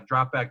 but I've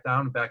dropped back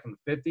in the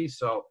 50s.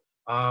 So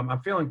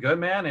I'm feeling good,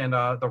 man. And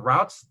the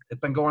routes, it's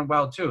been going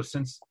well too.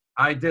 Since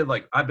I've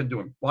been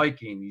doing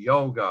biking,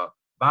 yoga,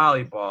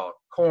 volleyball,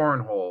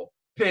 cornhole,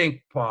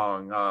 ping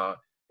pong,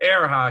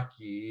 air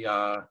hockey,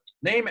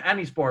 name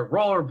any sport,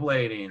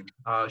 rollerblading,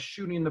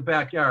 shooting in the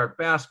backyard,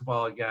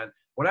 basketball again.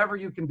 Whatever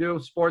you can do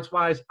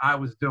sports-wise, I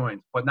was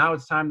doing. But now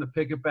it's time to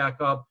pick it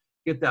back up,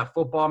 get that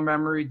football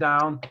memory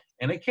down.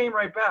 And it came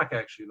right back,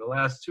 actually. The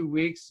last 2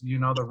 weeks, the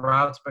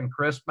route's been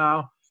crisp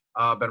now.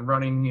 Been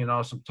running,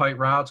 some tight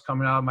routes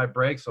coming out of my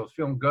break, so it's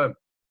feeling good.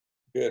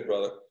 Good,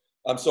 brother.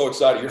 I'm so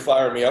excited. You're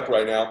firing me up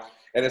right now.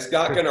 And it's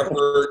not going to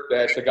hurt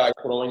that the guy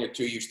throwing it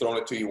to you's thrown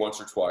it to you once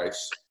or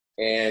twice.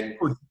 And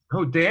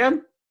who,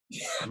 Dan?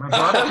 My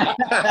brother?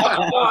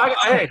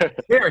 Hey,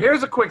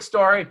 here's a quick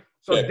story.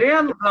 So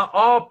Dan was an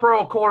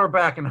all-pro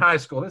quarterback in high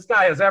school. This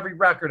guy has every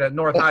record at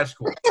North High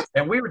School.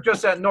 And we were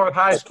just at North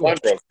High School. And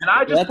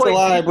I just That's a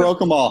lie. I broke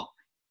them all.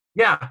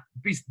 Yeah.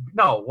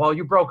 No, well,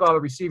 you broke all the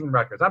receiving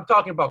records. I'm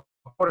talking about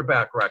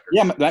quarterback records.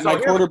 Yeah,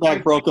 my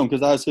quarterback broke them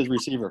because I was his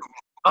receiver.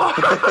 All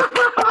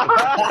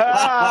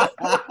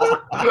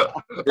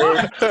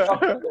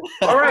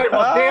right,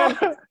 well, Dan,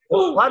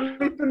 let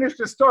me finish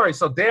the story.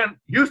 So Dan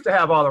used to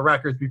have all the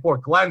records before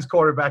Glenn's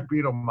quarterback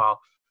beat them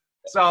all.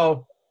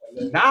 So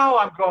now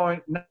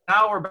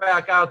we're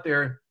back out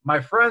there.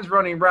 My friend's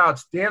running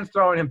routes. Dan's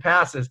throwing him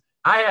passes.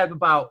 I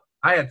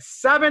had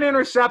 7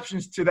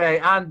 interceptions today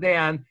on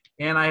Dan,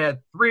 and I had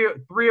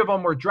three of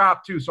them were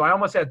dropped too. So I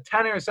almost had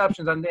 10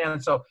 interceptions on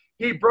Dan. So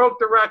he broke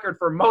the record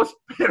for most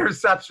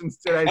interceptions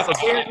today. So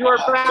Dan, you are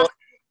back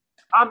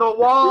on the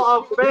wall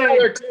of fame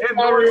in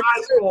North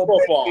High School.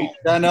 Football.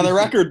 Got another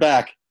record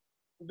back.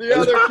 The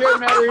other kid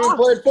never even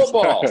played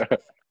football.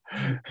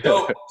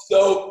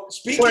 So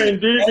speaking Playing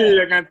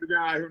DB against the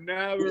guy who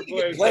never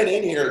played. Glenn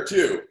in here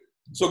too.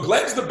 So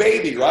Glenn's the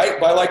baby, right?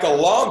 By like a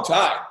long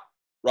time,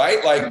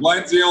 right? Like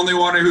Glenn's the only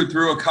one who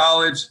threw a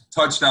college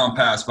touchdown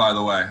pass, by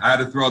the way. I had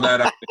to throw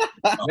that out.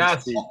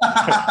 Yes.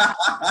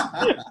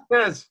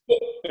 Yes.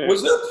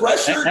 Was there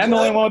pressure? I'm the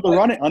only one with the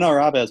running. Oh, no,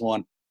 Rob has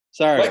one.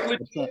 Sorry. Like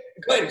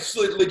Glenn,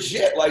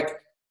 legit, like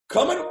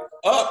coming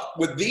up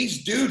with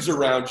these dudes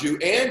around you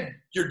and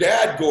your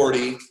dad,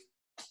 Gordy,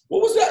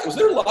 what was that? Was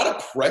there a lot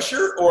of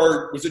pressure,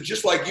 or was it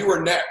just like you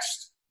were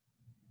next?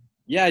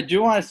 Yeah, I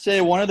do want to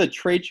say one of the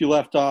traits you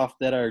left off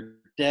that our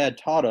dad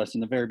taught us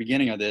in the very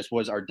beginning of this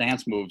was our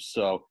dance moves.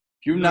 So if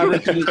you've never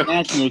seen these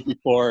dance moves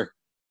before,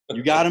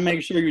 you got to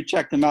make sure you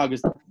check them out,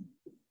 because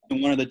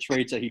one of the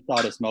traits that he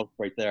taught us most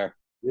right there.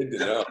 Good to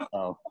know.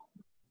 So,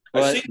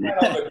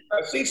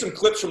 I've seen some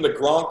clips from the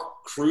Gronk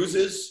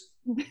cruises,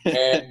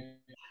 and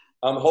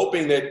I'm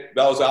hoping that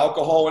was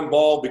alcohol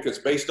involved, because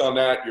based on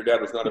that, your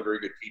dad was not a very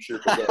good teacher.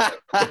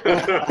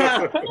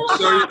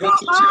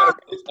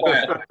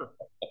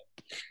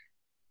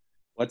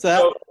 What's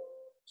that?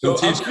 So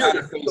teach how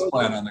to face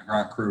plan on the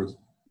Gronk cruise.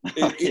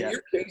 In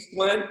your case,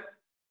 Glenn,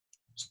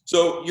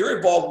 so you're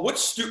involved.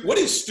 What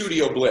is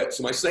Studio Blitz?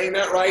 Am I saying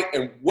that right?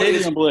 And what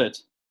Stadium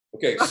Blitz.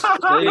 Okay.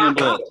 Stadium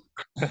Blitz.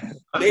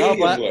 Stadium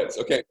Blitz.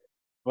 Okay.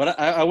 But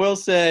I will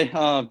say,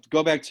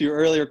 go back to your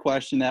earlier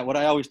question, that what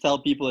I always tell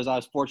people is I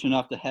was fortunate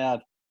enough to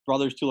have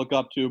brothers to look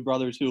up to,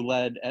 brothers who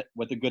led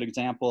with a good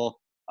example.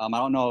 I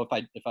don't know if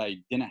I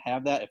didn't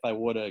have that, if I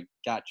would have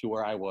got to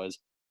where I was.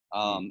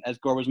 As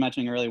Gore was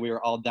mentioning earlier, we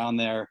were all down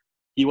there.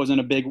 He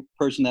wasn't a big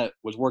person that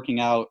was working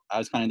out. I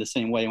was kind of the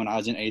same way when I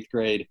was in 8th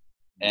grade.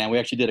 And we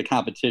actually did a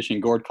competition.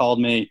 Gord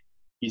called me.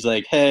 He's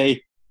like,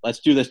 hey, let's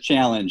do this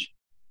challenge.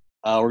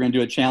 We're going to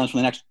do a challenge for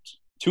the next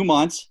 2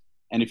 months.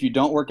 And if you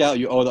don't work out,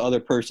 you owe the other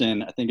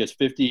person, I think it's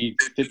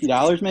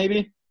 $50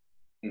 maybe.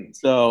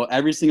 So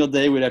every single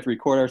day we'd have to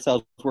record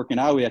ourselves working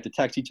out. We have to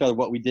text each other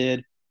what we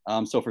did.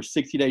 So for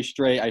 60 days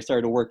straight, I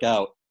started to work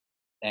out.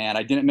 And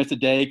I didn't miss a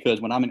day because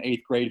when I'm in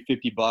 8th grade,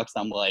 $50,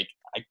 I'm like,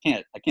 I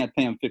can't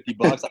pay him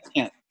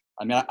 $50.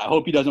 I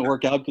hope he doesn't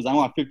work out because I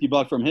want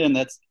 $50 from him.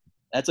 That's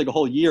like a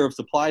whole year of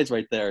supplies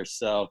right there.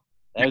 So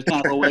that was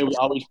kind of the way we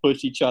always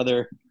pushed each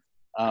other.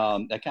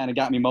 That kind of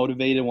got me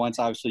motivated. Once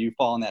obviously you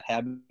fall in that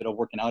habit of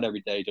working out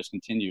every day, it just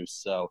continues.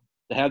 So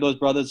to have those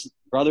brothers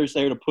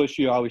there to push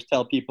you, I always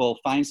tell people,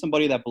 find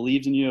somebody that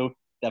believes in you,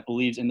 that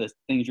believes in the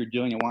things you're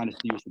doing and want to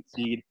see you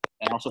succeed,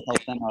 and also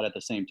help them out at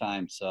the same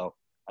time. So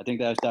I think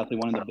that was definitely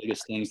one of the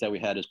biggest things that we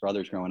had as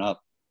brothers growing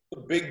up.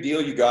 It's a big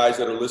deal, you guys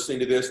that are listening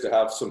to this, to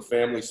have some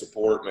family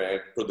support, man,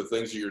 for the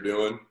things that you're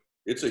doing.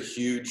 It's a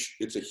huge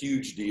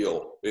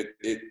deal.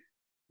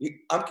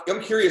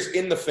 I'm curious,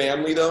 in the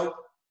family though,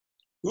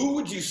 who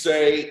would you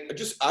say,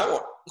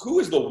 who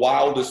is the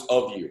wildest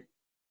of you?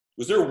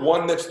 Was there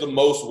one that's the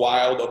most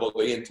wild of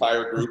the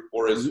entire group,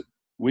 or is it?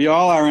 We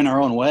all are in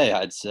our own way,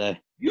 I'd say.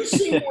 You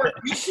seem more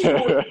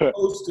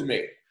close to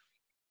me.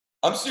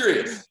 I'm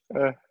serious.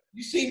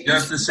 You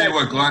have to see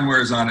what Glenn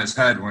wears on his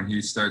head when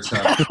he starts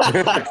having.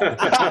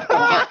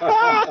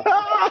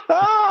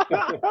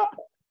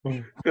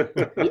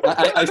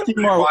 I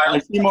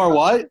see more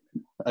what?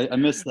 I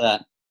missed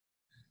that.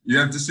 You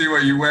have to see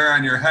what you wear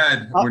on your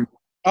head.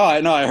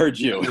 I know. I heard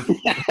you.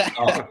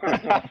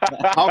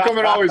 How come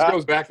it always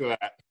goes back to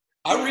that?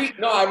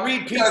 I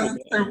read people.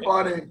 That's too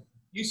funny.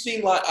 You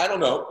seem like, I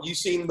don't know. You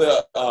seem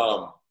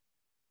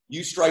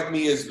you strike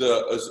me as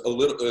a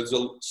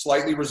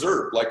slightly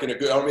reserved, like in a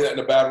good. I don't mean that in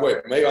a bad way.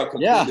 Maybe I'm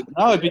completely. Yeah,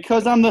 no,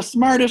 because I'm the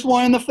smartest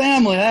one in the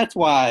family. That's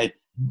why.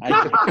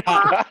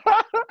 I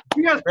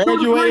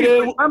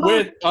graduated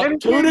with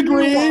 2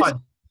 degrees.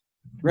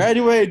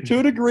 Graduated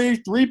 2 degrees,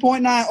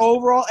 3.9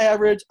 overall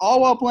average,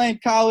 all while playing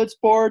college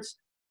sports.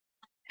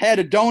 Had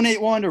to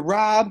donate one to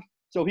Rob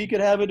so he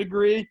could have a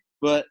degree.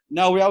 But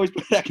no, we always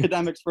put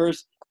academics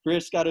first.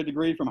 Chris got a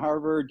degree from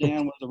Harvard.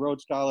 Dan was a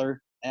Rhodes Scholar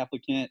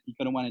applicant. He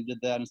could have went and did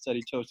that. Instead,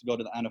 he chose to go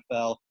to the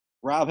NFL.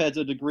 Rob has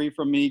a degree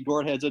from me.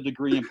 Gord has a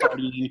degree in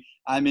partying.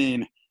 I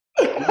mean,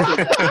 seriously,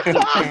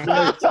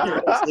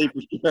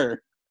 for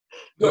sure.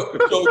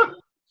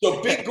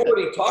 So Big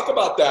Gordy, talk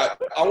about that.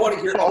 I want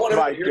to hear. Oh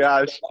my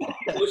gosh!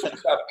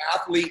 Listeners have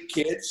athlete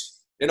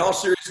kids. In all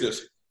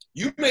seriousness,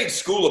 you made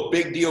school a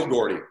big deal,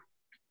 Gordy.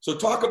 So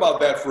talk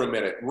about that for a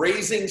minute.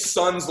 Raising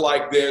sons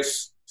like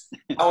this,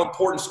 how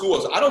important school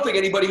is. I don't think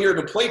anybody here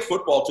even played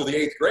football to the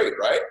 8th grade,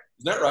 right?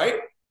 Isn't that right?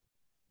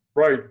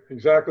 Right,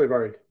 exactly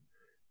right.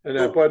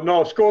 And but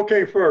no, school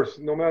came first.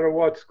 No matter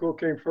what, school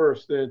came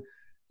first. And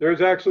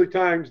there's actually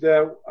times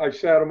that I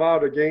sat them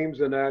out of games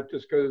and that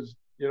just because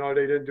they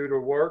didn't do their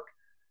work,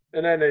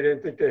 and then they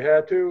didn't think they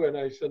had to. And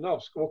I said, no,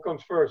 school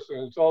comes first.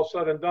 And it's all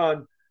said and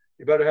done,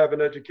 you better have an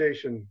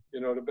education,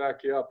 to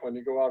back you up when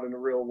you go out in the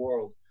real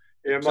world.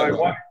 And my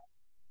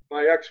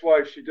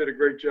ex-wife, she did a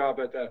great job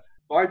at that.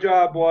 My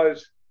job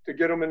was to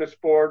get them into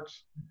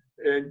sports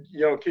and,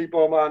 keep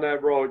them on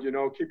that road,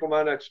 keep them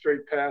on that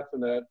straight path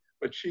and that.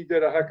 But she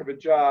did a heck of a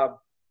job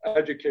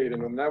educating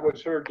them. That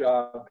was her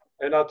job.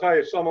 And I'll tell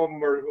you, some of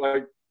them were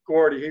like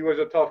Gordy. He was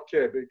a tough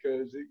kid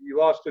because he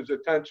lost his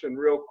attention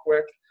real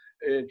quick.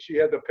 And she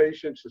had the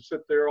patience to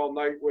sit there all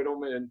night with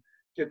him and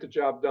get the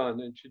job done.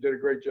 And she did a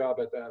great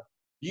job at that.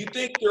 Do you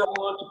think they're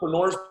all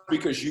entrepreneurs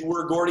because you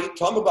were, Gordy?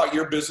 Tell them about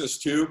your business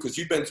too, because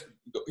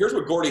here's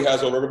what Gordy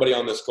has over everybody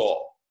on this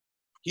call.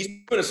 He's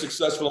been a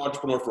successful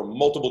entrepreneur for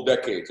multiple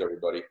decades,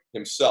 everybody,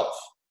 himself,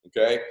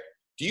 okay?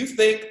 Do you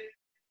think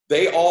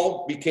they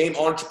all became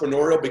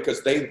entrepreneurial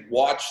because they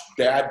watched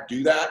Dad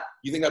do that?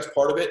 You think that's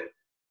part of it?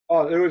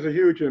 Oh, it was a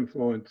huge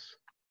influence,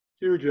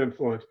 huge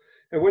influence.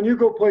 And when you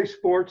go play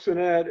sports and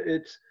that,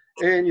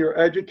 and you're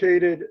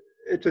educated,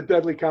 it's a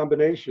deadly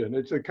combination.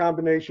 It's a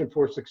combination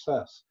for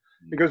success.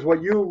 Because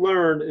what you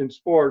learn in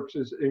sports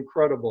is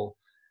incredible.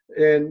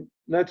 And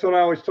that's what I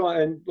always taught.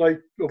 And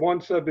like the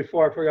one said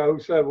before, I forgot who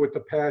said, with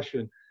the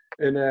passion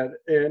and that.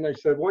 And I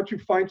said, once you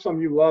find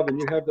something you love and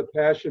you have the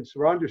passion,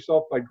 surround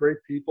yourself by great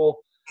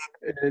people,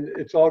 and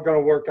it's all going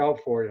to work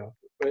out for you.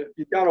 But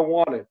you got to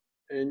want it.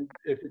 And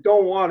if you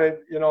don't want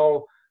it,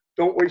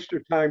 don't waste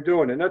your time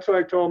doing it. And that's what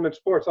I told them in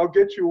sports. I'll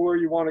get you where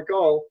you want to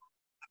go.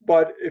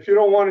 But if you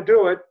don't want to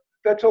do it,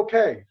 that's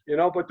okay,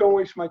 but don't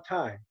waste my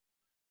time.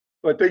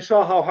 But they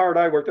saw how hard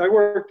I worked. I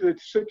worked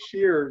 6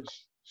 years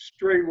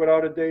straight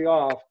without a day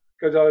off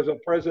because I was a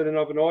president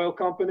of an oil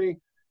company.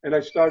 and I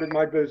started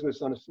my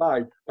business on the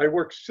side. I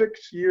worked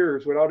 6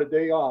 years without a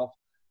day off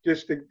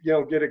just to,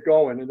 get it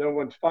going. And then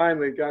once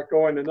finally got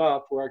going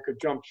enough where I could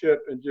jump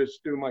ship and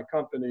just do my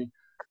company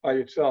by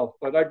itself.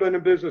 But I've been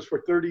in business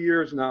for 30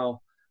 years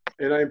now,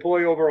 and I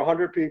employ over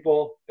 100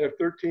 people, have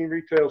 13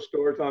 retail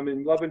stores. I'm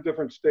in 11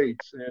 different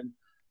states, and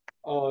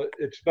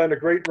it's been a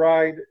great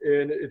ride,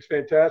 and it's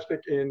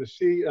fantastic. And to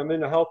see, I'm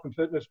in the health and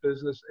fitness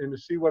business, and to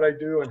see what I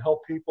do and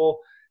help people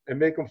and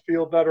make them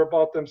feel better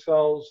about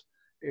themselves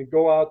and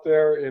go out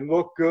there and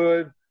look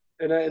good.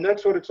 And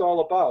that's what it's all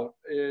about.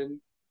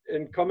 And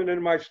coming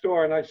into my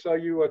store and I sell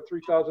you a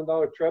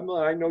 $3,000 treadmill,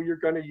 and I know you're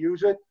going to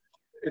use it.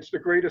 It's the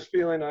greatest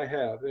feeling I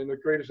have and the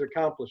greatest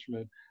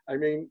accomplishment. I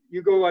mean,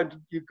 you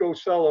go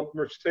sell a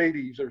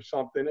Mercedes or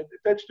something.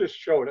 That's just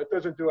show. That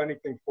doesn't do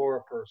anything for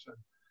a person.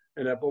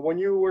 But when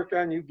you work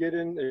on, you get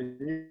in and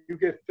you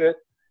get fit,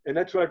 and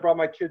that's what I brought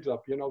my kids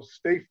up.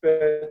 Stay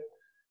fit,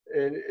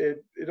 and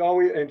it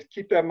always, and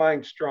keep that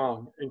mind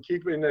strong and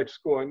keep it in that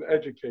school and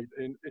educate.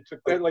 And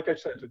like I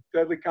said, it's a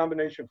deadly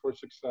combination for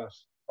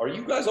success. Are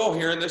you guys all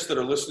hearing this that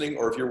are listening,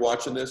 or if you're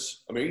watching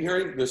this? I mean, are you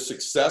hearing the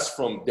success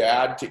from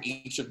dad to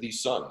each of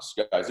these sons,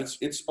 guys?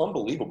 It's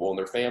unbelievable in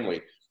their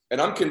family.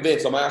 And I'm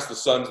convinced, I'm going to ask the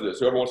sons this,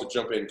 whoever wants to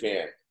jump in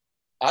can.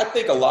 I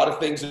think a lot of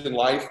things in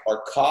life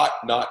are caught,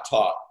 not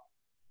taught.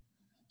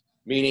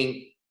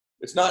 Meaning,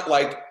 it's not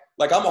like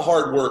I'm a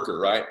hard worker,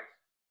 right?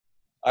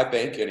 I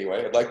think,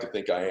 anyway. I'd like to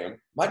think I am.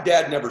 My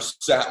dad never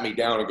sat me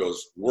down and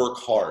goes, work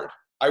hard.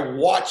 I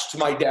watched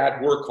my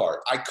dad work hard.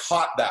 I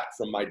caught that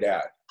from my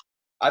dad.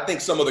 I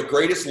think some of the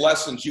greatest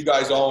lessons you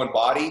guys all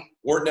embody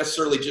weren't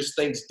necessarily just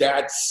things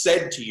dad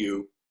said to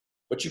you,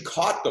 but you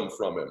caught them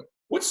from him.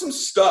 What's some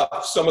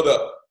stuff,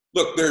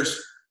 look, there's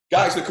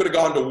guys that could have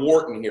gone to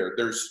Wharton here.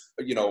 There's,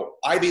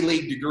 Ivy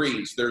League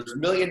degrees. There's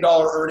 $1 million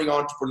earning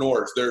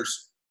entrepreneurs.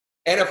 There's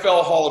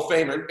NFL Hall of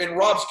Famer. In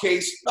Rob's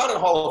case, not a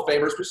Hall of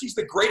Famers, but he's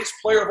the greatest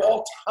player of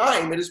all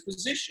time at his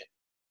position.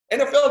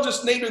 NFL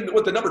just named him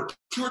the number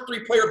 2 or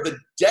 3 player of the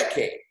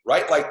decade,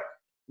 right? Like,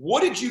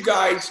 what did you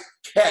guys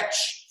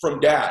catch from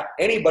dad?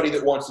 Anybody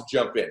that wants to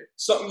jump in.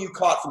 Something you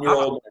caught from your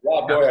old man.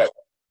 Rob, go ahead.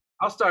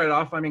 I'll start it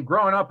off. I mean,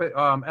 growing up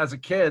as a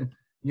kid,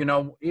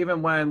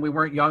 even when we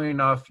weren't young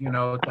enough,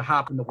 to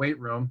hop in the weight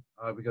room,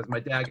 because my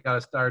dad got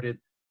us started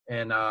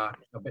at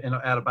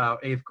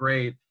about 8th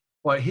grade.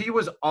 But he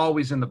was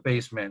always in the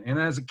basement. And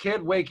as a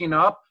kid waking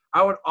up,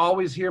 I would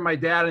always hear my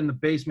dad in the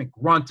basement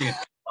grunting,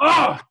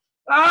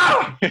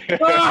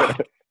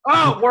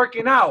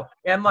 working out.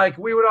 And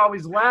we would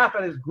always laugh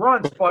at his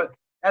grunts, but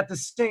at the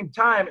same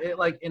time, it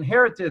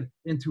inherited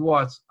into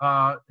us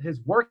his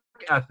work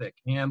ethic.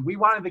 And we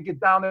wanted to get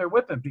down there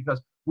with him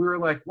because we were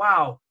like,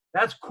 wow,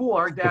 that's cool.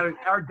 Our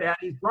dad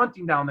is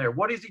grunting down there.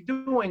 What is he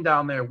doing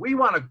down there? We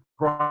want to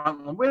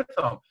grunt with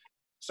him.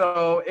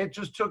 So it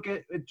just took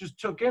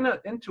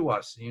into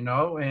us,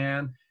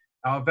 and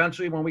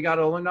eventually when we got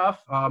old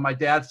enough, my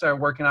dad started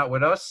working out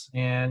with us,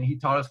 and he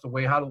taught us the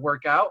way how to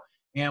work out,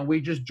 and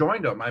we just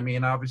joined him. I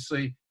mean,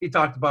 obviously he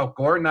talked about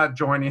Gordon not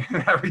joining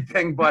and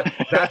everything, but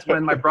that's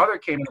when my brother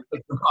came in and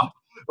picked him up,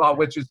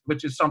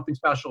 which is something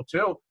special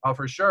too,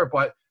 for sure.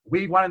 But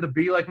we wanted to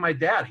be like my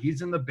dad.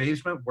 He's in the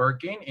basement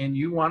working, and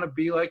you want to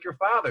be like your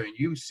father. And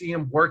you see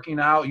him working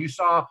out. You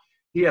saw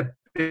he had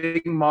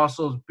big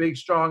muscles, big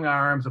strong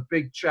arms, a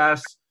big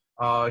chest,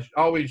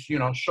 always,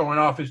 showing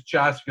off his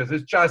chest because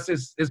his chest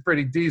is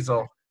pretty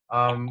diesel,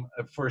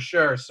 for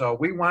sure. So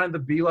we wanted to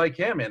be like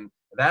him, and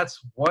that's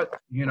what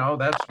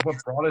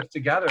brought us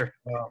together,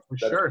 for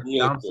sure, really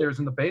downstairs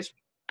cool. In the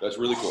basement. That's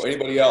really cool.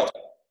 Anybody else?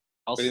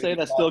 I'll say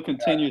that still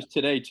continues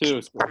today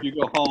too. So if you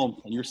go home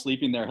and you're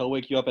sleeping there, he'll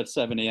wake you up at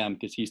 7 a.m.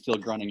 because he's still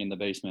grunting in the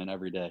basement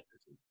every day.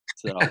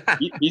 So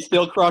he's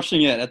still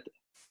crushing it.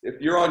 If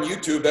you're on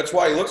YouTube, that's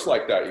why he looks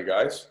like that, you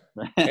guys.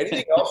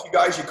 Anything else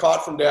you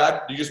caught from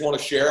dad? Do you just want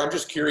to share? I'm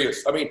just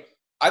curious. I mean,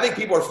 I think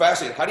people are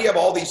fascinated. How do you have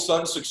all these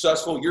sons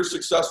successful? You're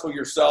successful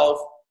yourself.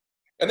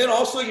 And then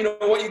also, you know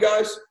what, you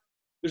guys?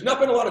 There's not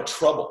been a lot of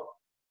trouble.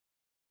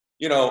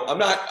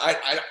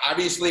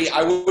 Obviously,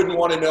 I wouldn't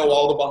want to know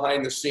all the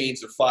behind the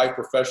scenes of 5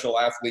 professional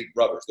athlete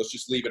brothers. Let's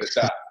just leave it at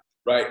that,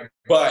 right?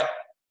 But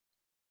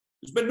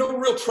there's been no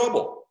real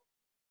trouble.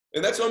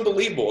 And that's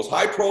unbelievable. As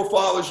high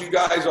profile as you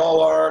guys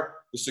all are,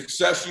 the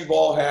success you've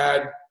all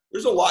had,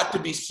 there's a lot to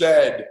be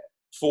said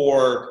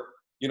for,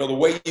 the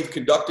way you've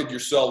conducted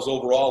yourselves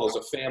overall as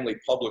a family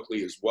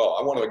publicly as well.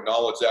 I want to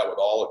acknowledge that with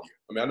all of you.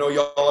 I mean, I know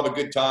y'all have a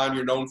good time.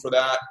 You're known for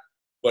that,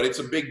 but it's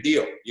a big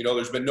deal.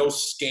 There's been no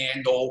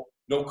scandal,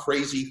 no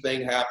crazy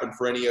thing happen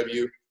for any of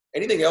you.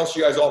 Anything else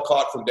you guys all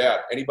caught from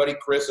dad? Anybody?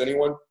 Chris,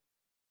 anyone?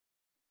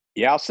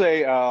 Yeah, I'll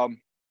say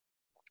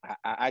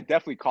I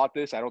definitely caught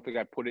this. I don't think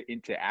I put it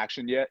into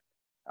action yet.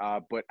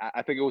 But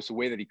I think it was the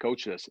way that he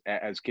coached us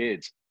as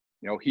kids.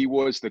 He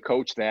was the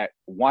coach that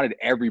wanted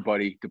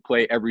everybody to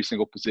play every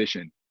single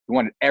position. He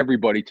wanted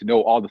everybody to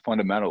know all the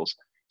fundamentals.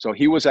 So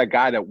he was that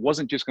guy that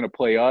wasn't just going to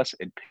play us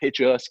and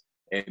pitch us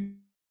and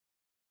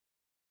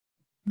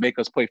make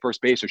us play first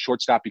base or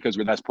shortstop because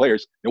we're the best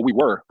players. We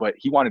were, but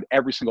he wanted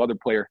every single other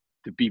player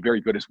to be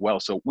very good as well.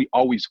 So we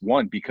always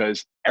won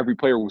because every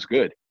player was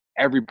good.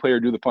 Every player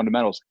knew the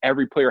fundamentals.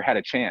 Every player had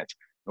a chance.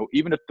 So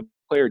even if the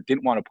player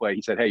didn't want to play,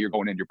 he said, hey, you're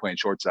going in, you're playing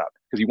shortstop,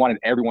 because he wanted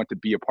everyone to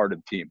be a part of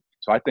the team.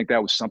 So I think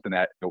that was something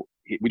that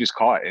we just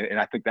caught. And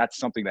I think that's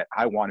something that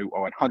I want to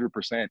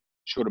 100%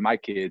 show to my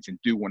kids and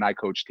do when I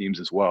coach teams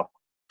as well.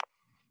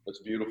 That's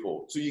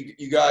beautiful. So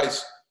you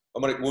guys,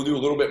 we'll do a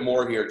little bit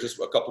more here, just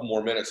a couple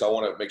more minutes. I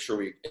want to make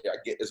sure I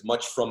get as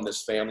much from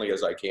this family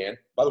as I can.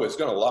 By the way, it's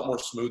gone a lot more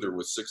smoother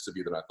with 6 of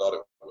you than I thought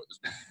it would. It's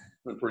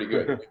been pretty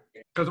good.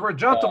 Because we're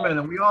gentlemen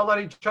and we all let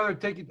each other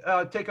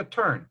take a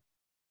turn.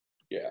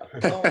 Yeah.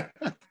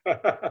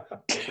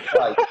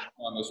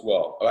 On as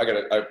well. I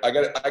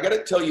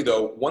gotta tell you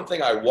though, one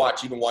thing I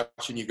watch, even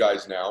watching you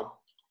guys now,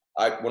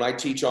 when I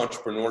teach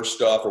entrepreneur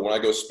stuff or when I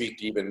go speak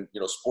to even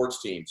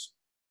sports teams,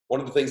 one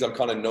of the things I'm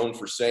kind of known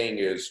for saying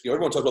is,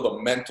 everyone talks about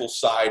the mental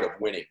side of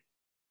winning,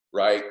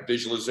 right?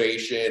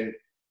 Visualization,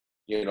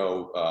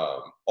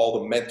 all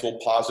the mental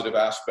positive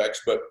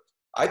aspects. But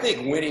I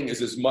think winning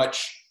is as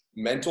much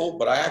mental,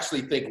 but I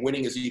actually think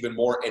winning is even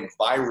more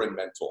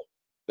environmental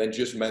than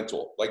just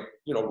mental. Like,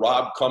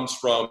 Rob comes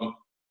from,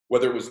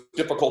 whether it was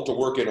difficult to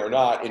work in or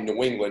not in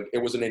New England, it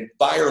was an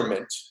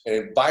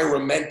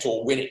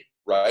environmental winning,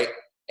 right?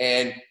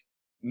 And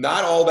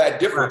not all that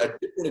different. A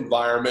different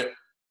environment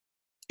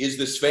is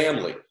this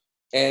family.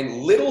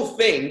 And little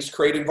things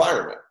create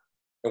environment.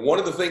 And one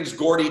of the things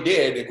Gordy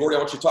did, and Gordy, I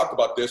want you to talk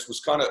about this,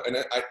 was kind of, and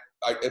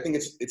I think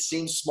it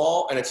seems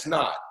small, and it's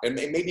not. And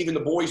maybe even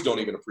the boys don't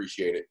even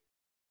appreciate it.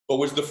 But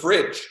was the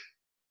fridge.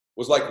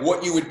 Was like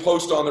what you would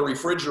post on the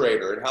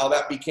refrigerator and how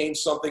that became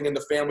something in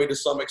the family to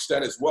some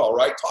extent as well,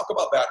 right? Talk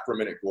about that for a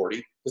minute,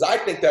 Gordy, because I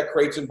think that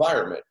creates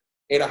environment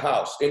in a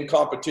house, in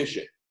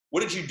competition.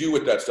 What did you do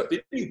with that stuff?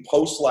 Did you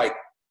post like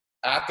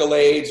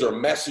accolades or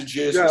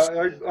messages?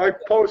 Yeah, I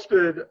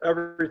posted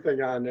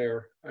everything on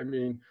there. I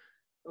mean,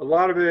 a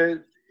lot of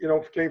it,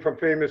 came from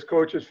famous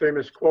coaches,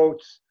 famous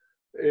quotes.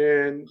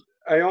 And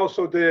I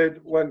also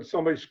did when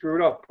somebody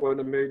screwed up, when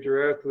a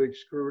major athlete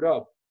screwed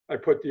up. I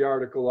put the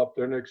article up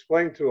there and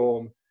explained to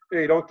them,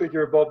 hey, don't think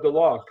you're above the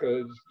law,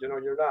 because,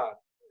 you're not.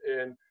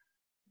 And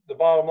the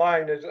bottom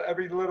line is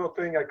every little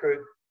thing I could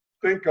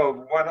think of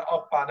went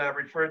up on that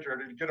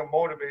refrigerator to get them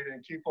motivated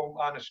and keep them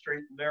on a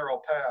straight and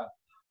narrow path.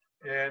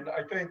 And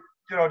I think,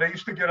 they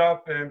used to get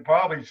up and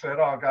probably said,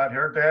 oh, God,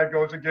 here Dad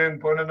goes again,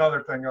 putting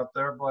another thing up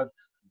there. But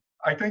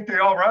I think they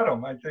all read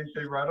them. I think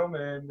they read them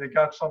and they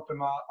got something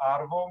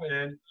out of them.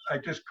 And I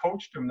just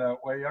coached them that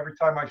way. Every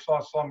time I saw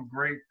some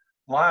great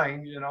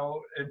line, and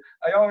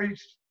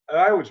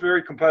I was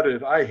very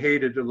competitive. I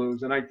hated to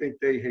lose, and I think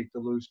they hate to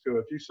lose too.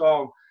 If you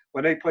saw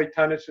when they play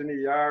tennis in the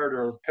yard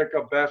or pick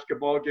up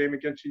basketball game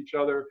against each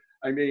other,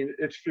 I mean,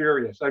 it's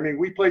furious. I mean,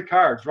 we play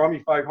cards,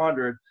 Rummy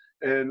 500,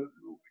 and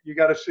you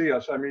got to see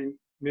us. I mean,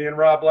 me and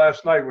Rob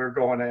last night, we were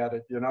going at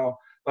it,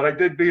 but I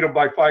did beat them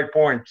by 5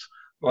 points.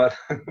 But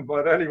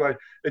anyway,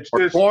 it's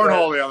just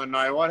cornhole the other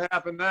night. What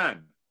happened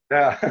then?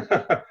 Yeah,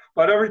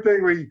 but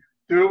everything we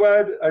do,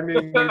 Ed, I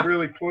mean, we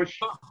really push,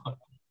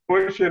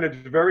 and it's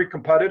very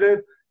competitive.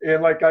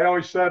 And like I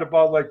always said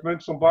about, like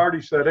Vince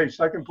Lombardi said, hey,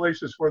 second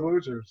place is for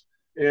losers.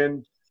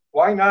 And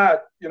why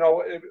not?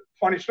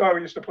 Funny story,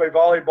 we used to play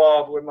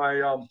volleyball with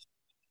my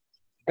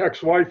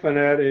ex-wife and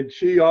that, and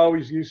she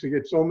always used to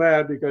get so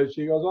mad because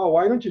she goes, oh,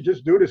 why don't you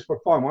just do this for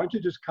fun? Why don't you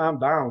just calm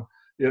down?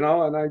 And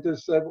I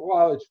just said,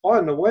 well, it's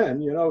fun to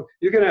win.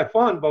 You can have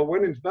fun, but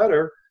winning's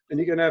better, and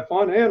you can have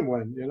fun and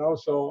win,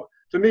 So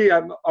to me,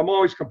 I'm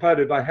always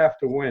competitive. I have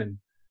to win.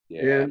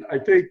 Yeah. And I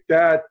think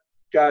that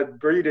got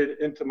breeded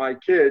into my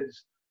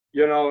kids,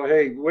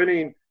 hey,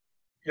 winning,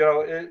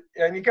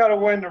 and you got to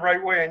win the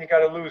right way and you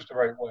got to lose the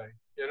right way,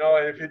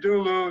 and if you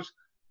do lose,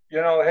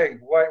 hey,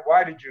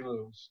 why did you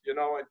lose? And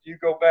you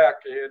go back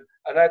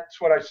and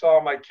that's what I saw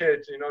in my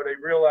kids, they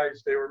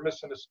realized they were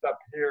missing a step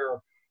here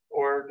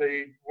or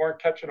they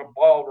weren't catching a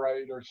ball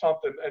right or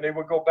something. And they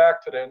would go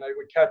back to that and they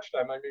would catch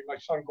them. I mean, my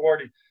son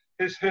Gordy,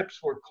 his hips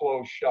were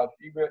closed shut.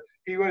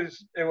 It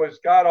was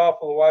god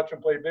awful to watch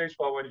him play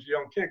baseball when he was a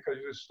young kid because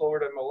he was slower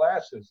than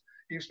molasses.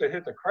 He used to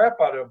hit the crap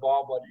out of the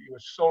ball, but he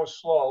was so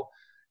slow.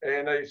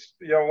 And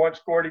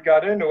once Gordy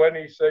got into it, and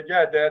he said,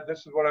 yeah, Dad, this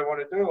is what I want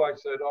to do. I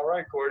said, all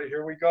right, Gordy,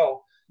 here we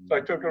go. So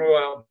I took him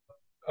to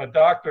a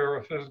doctor,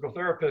 a physical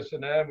therapist,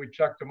 and then we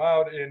checked him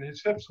out, and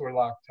his hips were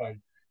locked tight.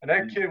 And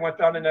that kid went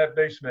down in that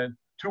basement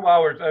 2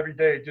 hours every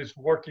day just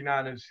working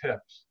on his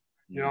hips,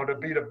 to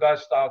be the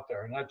best out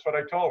there. And that's what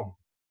I told him.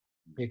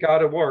 You got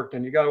to work,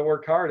 and you got to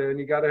work harder, and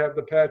you got to have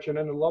the passion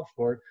and the love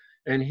for it.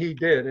 And he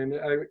did. And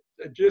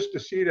just to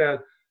see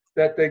that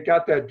they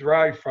got that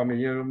drive from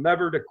me,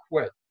 never to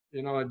quit,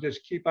 and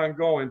just keep on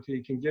going till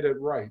you can get it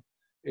right.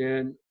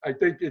 And I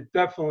think it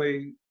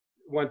definitely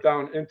went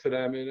down into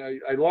them. And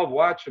I love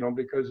watching them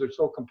because they're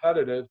so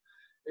competitive.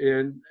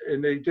 And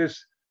they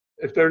just,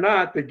 if they're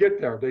not, they get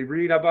there. They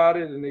read about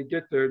it and they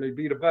get there and they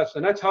be the best.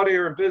 And that's how they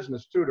are in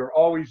business too. They're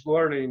always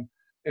learning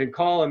and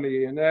calling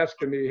me and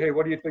asking me, hey,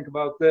 what do you think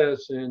about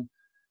this? And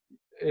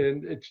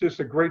and it's just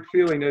a great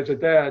feeling as a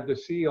dad to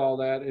see all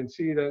that and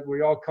see that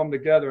we all come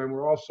together and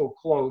we're all so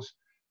close.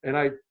 And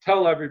I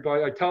tell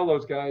everybody, I tell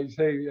those guys,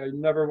 hey, I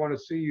never want to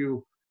see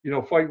you,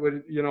 fight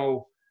with,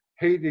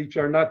 hate each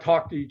other, not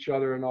talk to each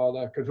other and all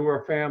that, because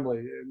we're a family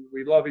and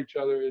we love each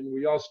other and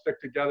we all stick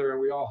together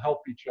and we all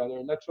help each other.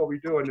 And that's what we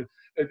do. And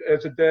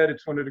as a dad,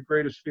 it's one of the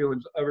greatest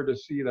feelings ever to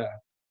see that.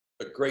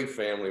 A great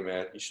family,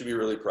 man. You should be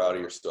really proud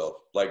of yourself.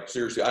 Like,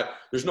 seriously,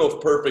 there's no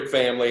perfect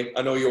family.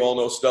 I know you all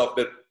know stuff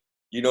that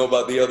you know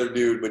about the other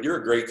dude, but you're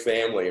a great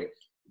family.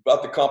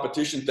 About the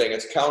competition thing,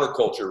 it's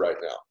counterculture right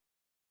now.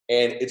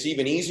 And it's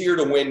even easier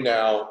to win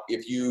now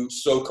if you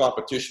sow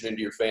competition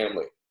into your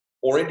family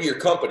or into your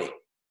company.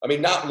 I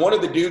mean, not one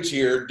of the dudes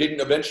here didn't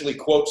eventually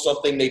quote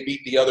something they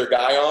beat the other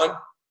guy on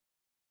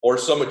or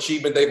some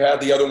achievement they've had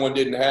the other one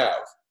didn't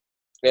have.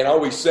 And I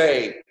always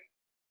say,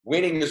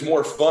 winning is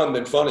more fun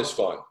than fun is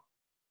fun,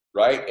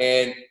 right?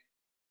 And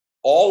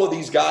all of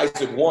these guys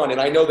have won.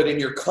 And I know that in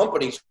your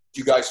companies,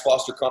 you guys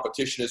foster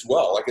competition as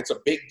well. Like, it's a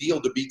big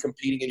deal to be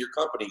competing in your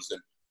companies.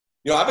 And,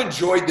 I've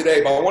enjoyed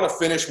today, but I want to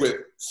finish with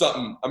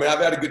something. I mean, I've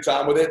had a good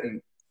time with it.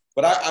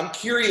 But I'm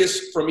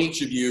curious from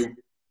each of you.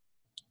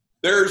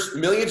 There's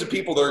millions of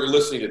people that are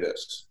listening to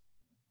this,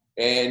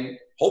 and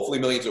hopefully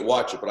millions that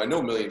watch it, but I know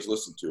millions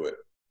listen to it.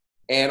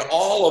 And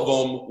all of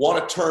them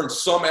want to turn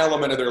some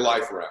element of their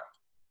life around.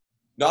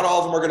 Not all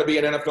of them are going to be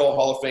an NFL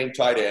Hall of Fame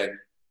tight end.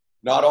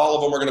 Not all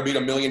of them are going to be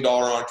a $1 million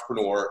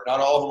entrepreneur. Not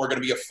all of them are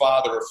going to be a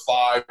father of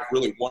 5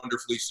 really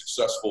wonderfully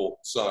successful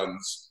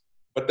sons.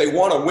 But they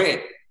want to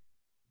win.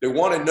 They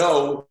want to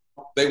know.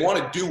 They want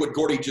to do what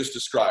Gordy just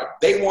described.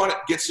 They want to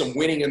get some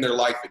winning in their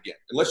life again.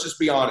 And let's just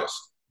be honest.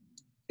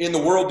 In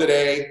the world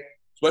today,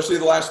 especially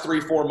the last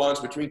 3-4 months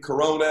between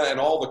Corona and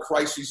all the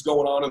crises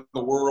going on in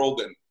the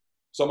world and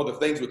some of the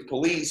things with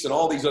police and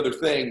all these other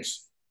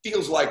things,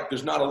 feels like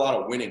there's not a lot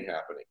of winning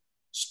happening.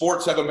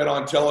 Sports haven't been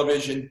on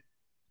television.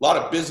 A lot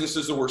of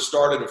businesses that were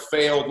started have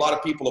failed. A lot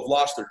of people have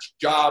lost their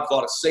jobs. A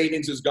lot of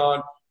savings has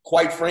gone.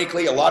 Quite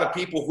frankly, a lot of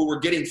people who were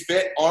getting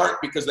fit aren't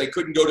because they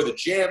couldn't go to the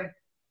gym.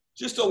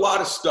 Just a lot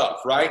of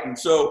stuff, right? And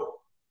so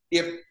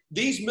if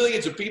these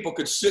millions of people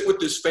could sit with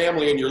this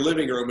family in your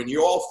living room and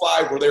you all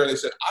 5 were there and they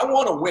said, I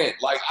want to win.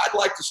 Like, I'd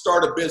like to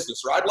start a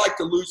business, or I'd like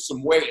to lose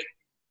some weight,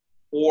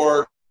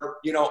 or,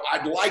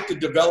 I'd like to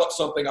develop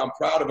something I'm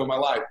proud of in my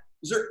life.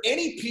 Is there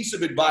any piece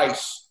of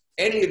advice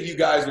any of you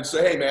guys would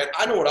say, hey, man,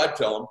 I know what I'd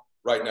tell them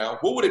right now?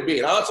 What would it be?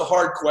 And I know it's a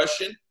hard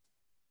question,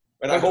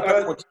 and I hope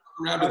everyone's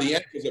around to the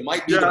end because it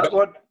might be the best.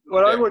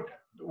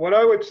 What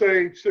I would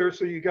say,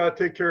 seriously, you got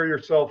to take care of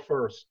yourself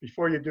first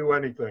before you do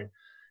anything.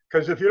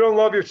 Because if you don't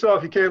love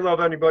yourself, you can't love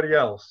anybody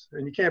else,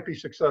 and you can't be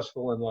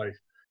successful in life.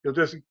 You'll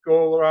just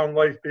go around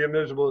life being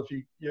miserable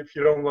if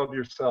you don't love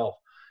yourself.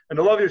 And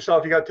to love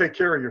yourself, you got to take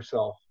care of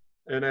yourself.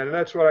 And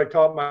that's what I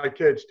taught my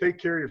kids. Take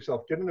care of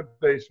yourself. Get in the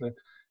basement.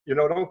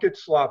 Don't get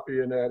sloppy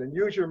in that, and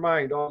use your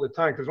mind all the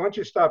time. Because once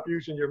you stop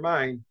using your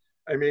mind,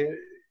 you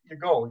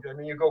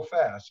go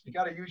fast. You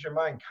got to use your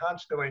mind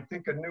constantly and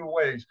think of new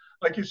ways.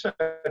 Like you said,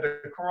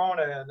 the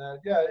Corona and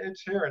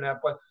it's here and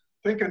that, but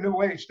think of new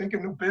ways, think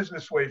of new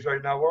business ways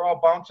right now. We're all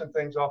bouncing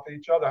things off of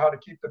each other, how to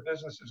keep the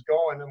businesses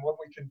going and what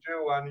we can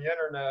do on the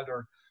internet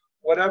or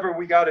whatever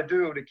we got to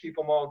do to keep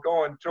them all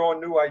going, throwing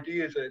new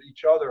ideas at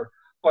each other.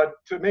 But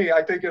to me,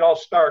 I think it all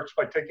starts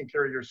by taking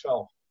care of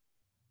yourself.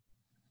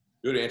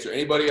 Good answer.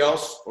 Anybody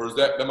else? Or is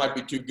that might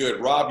be too good?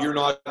 Rob, you're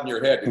nodding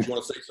your head. Did you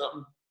want to say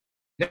something?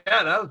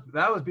 Yeah,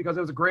 that was because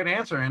it was a great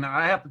answer. And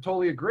I have to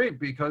totally agree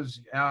because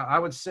I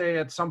would say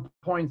at some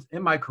point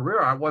in my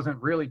career, I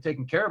wasn't really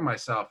taking care of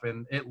myself.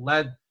 And it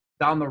led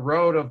down the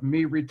road of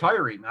me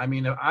retiring. I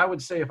mean, I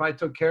would say if I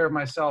took care of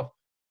myself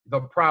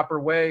the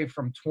proper way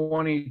from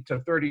 20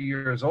 to 30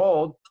 years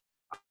old,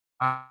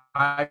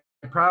 I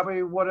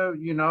probably would have,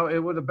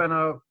 it would have been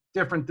a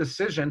different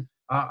decision.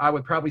 I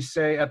would probably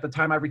say at the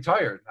time I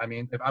retired. I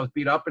mean, if I was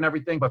beat up and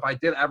everything, but if I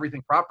did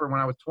everything proper when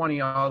I was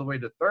 20 all the way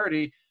to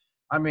 30,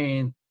 I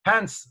mean,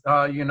 hence,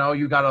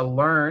 you got to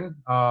learn,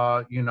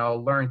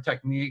 learn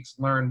techniques,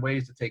 learn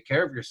ways to take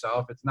care of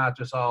yourself. It's not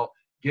just all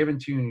given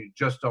to you and you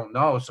just don't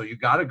know. So you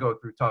got to go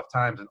through tough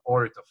times in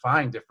order to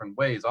find different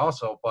ways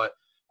also. But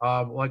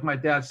like my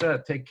dad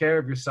said, take care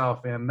of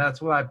yourself. And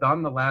that's what I've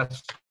done the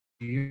last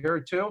year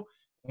or two.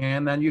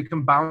 And then you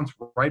can bounce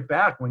right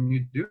back when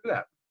you do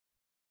that.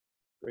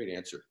 Great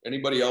answer.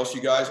 Anybody else,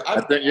 you guys?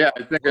 I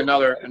think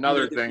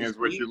another thing is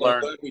what you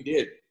learn. We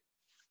did.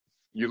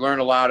 You learn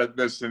a lot of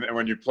this, and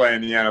when you play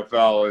in the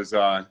NFL, is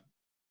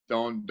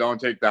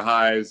don't take the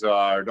highs,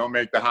 or don't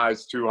make the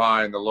highs too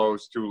high and the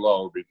lows too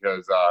low,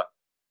 because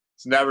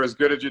it's never as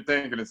good as you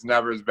think, and it's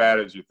never as bad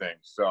as you think.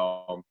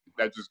 So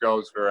that just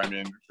goes for,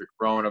 the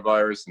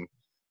coronavirus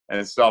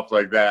and stuff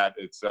like that.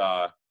 It's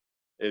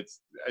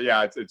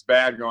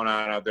bad going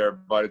on out there,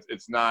 but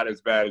it's not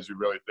as bad as you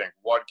really think.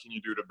 What can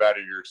you do to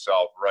better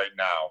yourself right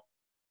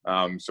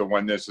now? So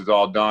when this is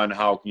all done,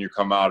 how can you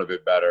come out of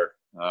it better?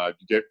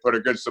 Put a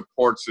good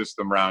support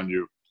system around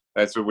you.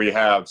 That's what we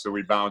have. So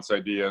we bounce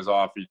ideas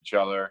off each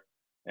other.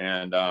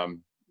 And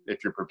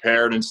if you're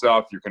prepared and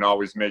stuff, you can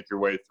always make your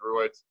way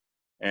through it.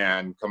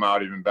 and come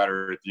out even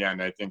better at the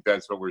end. I think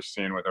that's what we're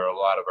seeing with a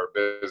lot of our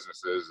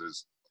businesses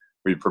is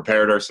we've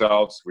prepared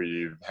ourselves.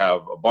 We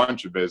have a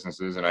bunch of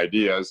businesses and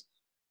ideas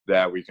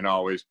that we can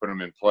always put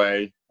them in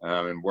play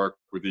and work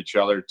with each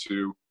other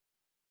to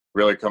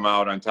really come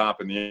out on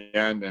top in the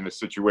end. And a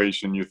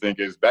situation you think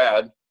is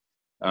bad,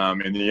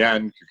 in the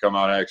end, could come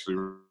out actually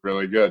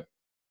really good.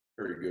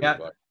 Very good. Yeah.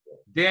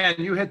 Dan,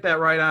 you hit that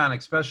right on,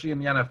 especially in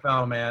the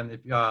NFL, man.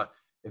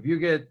 If you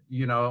get,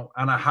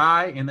 on a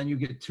high and then you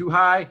get too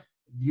high,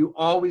 you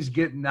always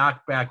get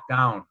knocked back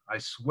down. I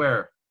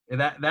swear.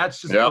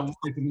 That's just the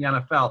life in the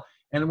NFL.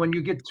 And when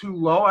you get too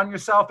low on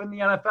yourself in the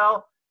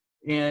NFL,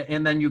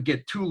 and then you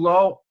get too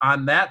low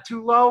on that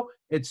too low,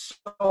 it's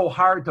so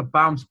hard to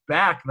bounce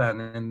back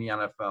then in the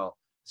NFL.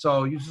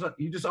 So you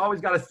just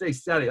always got to stay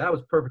steady. That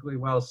was perfectly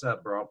well said,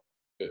 bro.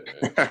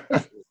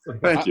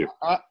 Thank you.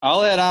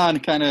 I'll add on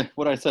kind of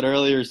what I said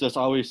earlier is just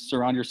always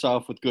surround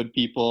yourself with good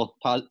people,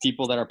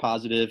 people that are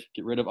positive.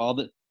 Get rid of all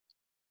the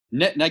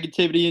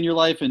negativity in your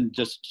life and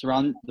just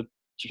surround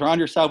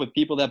yourself with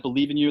people that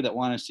believe in you, that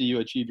want to see you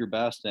achieve your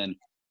best, and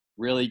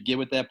really get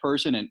with that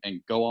person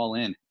and go all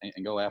in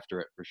and go after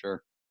it for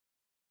sure.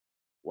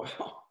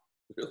 Wow.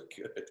 Really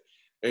good.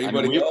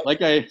 Anybody else?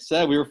 Like I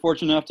said, we were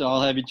fortunate enough to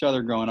all have each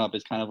other growing up.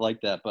 It's kind of like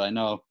that, but I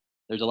know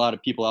there's a lot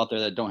of people out there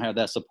that don't have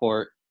that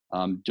support.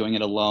 Doing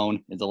it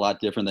alone is a lot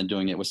different than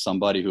doing it with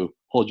somebody who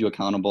holds you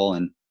accountable,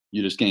 and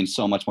you just gain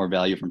so much more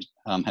value from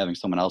having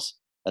someone else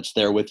that's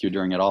there with you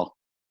during it all.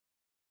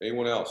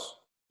 Anyone else?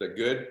 Is that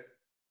good?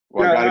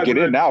 Well, I got to get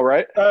in now,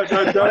 right?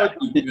 That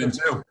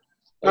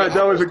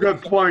was a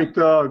good point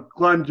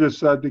Glenn just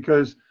said,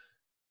 because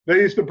they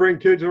used to bring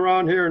kids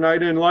around here and I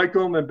didn't like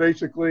them. And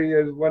basically,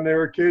 when they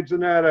were kids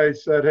and that, I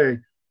said, hey,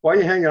 why are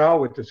you hanging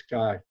out with this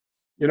guy?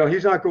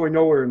 He's not going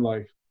nowhere in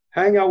life.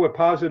 Hang out with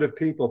positive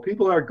people.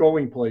 People are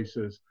going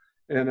places,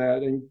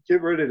 and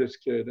get rid of this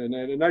kid.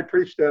 And I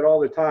preach that all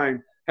the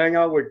time. Hang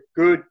out with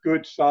good,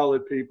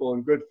 solid people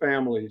and good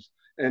families,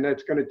 and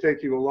that's going to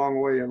take you a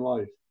long way in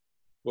life.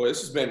 Boy,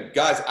 this has been,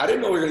 guys, I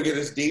didn't know we were going to get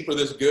this deep or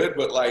this good,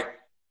 but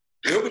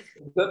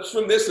clips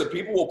from this that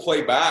people will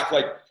play back.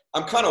 Like,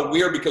 I'm kind of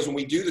weird because when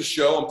we do the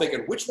show, I'm thinking,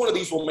 which one of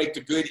these will make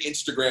the good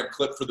Instagram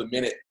clip for the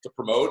minute to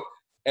promote?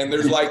 And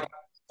there's like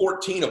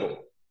 14 of them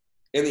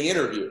in the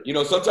interview.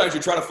 Sometimes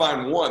you're trying to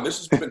find one. This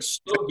has been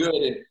so good.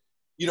 And,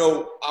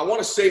 I want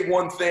to say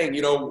one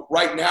thing,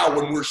 right now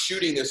when we're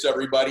shooting this,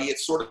 everybody,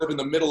 it's sort of in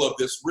the middle of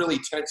this really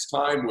tense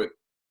time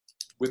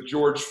with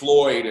George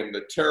Floyd and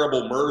the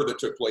terrible murder that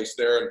took place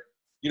there. And,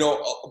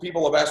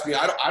 people have asked me,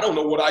 I don't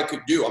know what I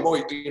could do. I'm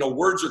always,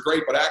 words are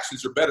great, but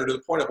actions are better, to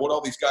the point of what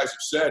all these guys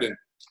have said. And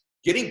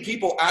getting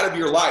people out of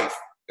your life,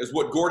 is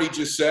what Gordy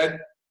just said,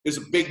 is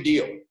a big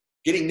deal.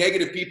 Getting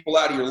negative people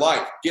out of your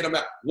life, get them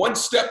out. One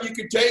step you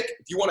could take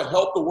if you want to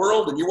help the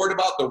world and you're worried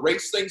about the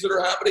race things that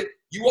are happening,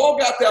 you all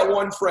got that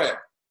one friend.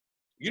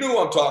 You know who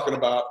I'm talking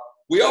about.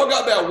 We all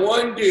got that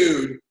one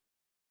dude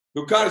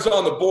who kind of is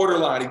on the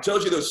borderline. He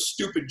tells you those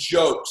stupid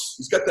jokes.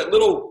 He's got that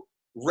little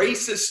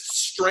racist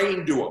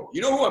strain to him.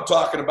 You know who I'm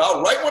talking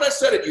about. Right when I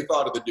said it, you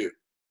thought of the dude,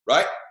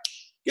 right?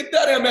 Get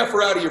that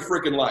MFer out of your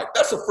freaking life.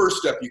 That's the first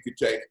step you could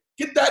take.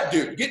 Get that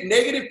dude. Get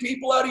negative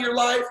people out of your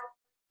life.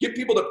 Get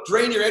people to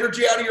drain your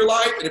energy out of your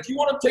life. And if you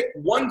want to take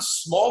one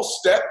small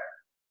step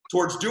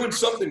towards doing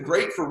something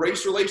great for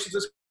race relations in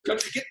this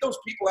country, get those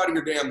people out of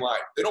your damn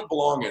life. They don't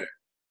belong in it.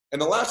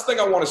 And the last thing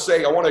I want to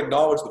say, I want to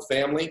acknowledge the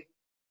family.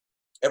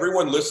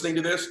 Everyone listening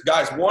to this,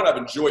 guys, one, I've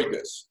enjoyed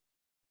this.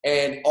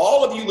 And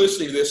all of you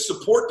listening to this,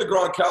 support the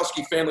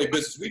Gronkowski family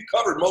business. We've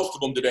covered most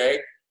of them today,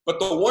 but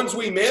the ones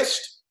we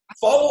missed,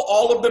 follow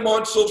all of them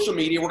on social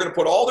media. We're going to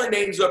put all their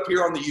names up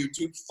here on the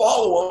YouTube.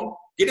 Follow them.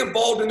 Get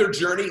involved in their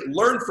journey.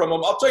 Learn from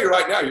them. I'll tell you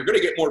right now, you're going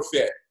to get more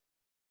fit.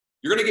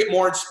 You're going to get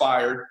more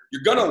inspired.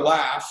 You're going to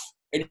laugh,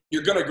 and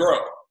you're going to grow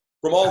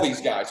from all these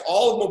guys.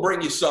 All of them will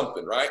bring you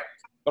something, right?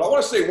 But I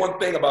want to say one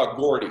thing about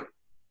Gordy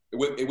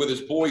with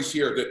his boys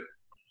here, that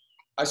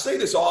I say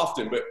this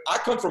often, but I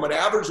come from an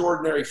average,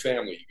 ordinary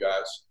family, you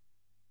guys.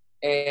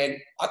 And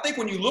I think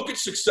when you look at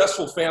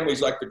successful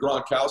families like the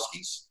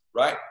Gronkowskis,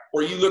 right,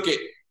 or you look at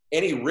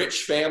any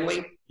rich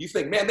family, you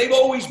think, man, they've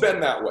always been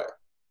that way.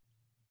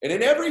 And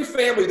in every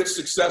family that's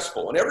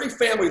successful, and every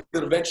family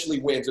that eventually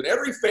wins, and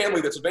every family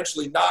that's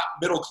eventually not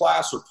middle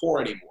class or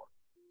poor anymore,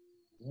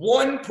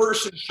 one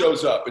person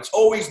shows up. It's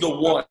always the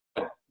one.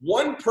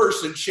 One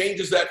person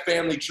changes that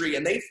family tree,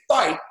 and they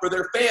fight for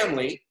their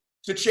family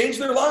to change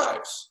their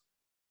lives.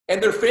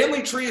 And their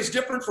family tree is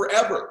different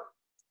forever.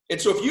 And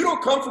so if you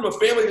don't come from a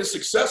family that's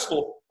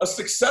successful, a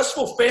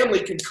successful family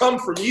can come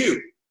from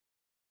you.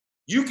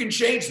 You can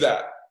change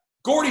that.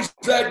 Gordy's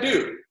that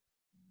dude.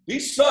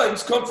 These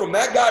sons come from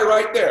that guy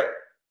right there.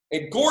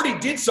 And Gordy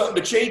did something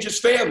to change his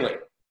family.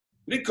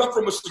 He didn't come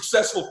from a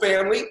successful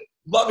family,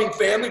 loving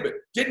family, but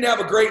didn't have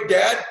a great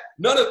dad.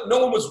 No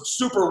one was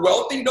super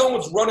wealthy. No one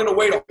was running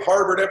away to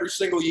Harvard every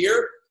single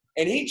year.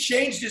 And he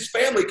changed his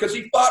family because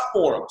he fought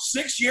for them.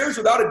 6 years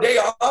without a day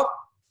off,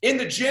 in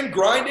the gym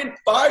grinding,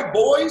 5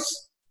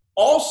 boys,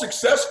 all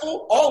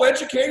successful, all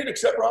educated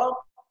except Rob.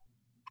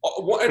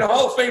 and a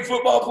Hall of Fame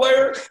football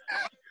player.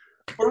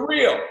 For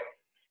real.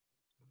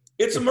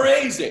 It's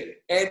amazing.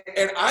 And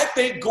I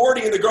think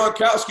Gordy and the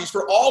Gronkowskis,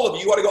 for all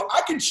of you, ought to go,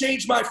 I can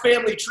change my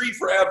family tree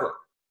forever.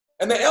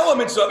 And the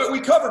elements of it, we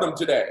covered them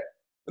today.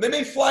 And they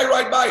may fly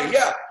right by you.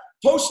 Yeah,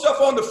 post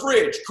stuff on the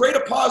fridge. Create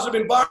a positive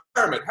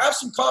environment. Have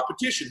some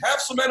competition. Have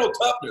some mental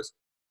toughness.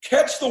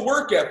 Catch the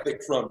work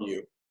ethic from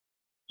you.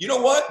 You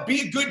know what?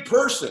 Be a good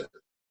person.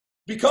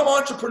 Become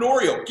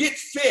entrepreneurial. Get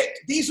fit.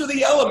 These are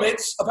the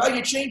elements of how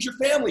you change your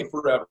family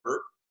forever.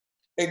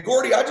 And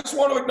Gordy, I just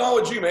want to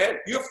acknowledge you, man.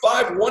 You have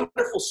 5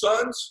 wonderful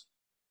sons,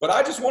 but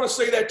I just want to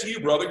say that to you,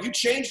 brother. You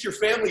changed your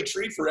family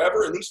tree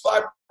forever, and these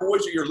 5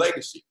 boys are your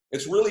legacy.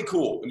 It's really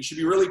cool, and you should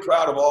be really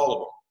proud of all of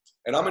them.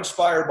 And I'm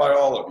inspired by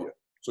all of you.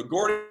 So,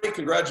 Gordy,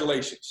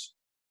 congratulations.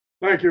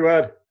 Thank you,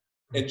 Ed.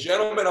 And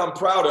gentlemen, I'm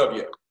proud of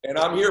you. And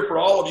I'm here for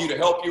all of you to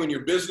help you in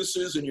your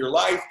businesses, in your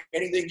life,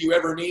 anything you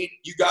ever need.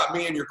 You got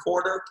me in your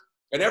corner.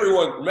 And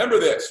everyone, remember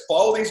this.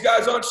 Follow these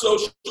guys on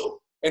social.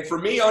 And for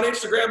me on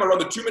Instagram, I run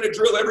the 2-minute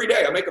drill every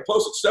day. I make a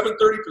post at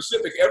 7:30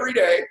 Pacific every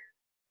day.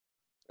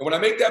 And when I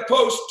make that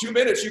post, 2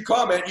 minutes, you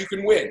comment, you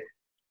can win.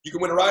 You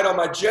can win a ride on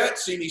my jet,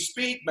 see me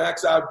speak,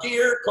 max out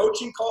gear,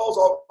 coaching calls,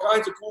 all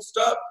kinds of cool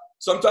stuff.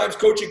 Sometimes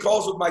coaching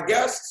calls with my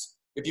guests.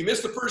 If you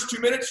miss the first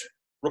 2 minutes,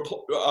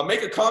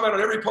 make a comment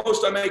on every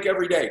post I make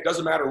every day.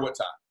 Doesn't matter what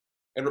time.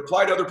 And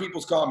reply to other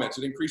people's comments.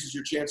 It increases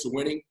your chance of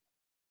winning.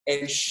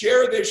 And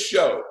share this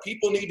show.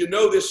 People need to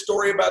know this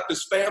story about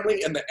this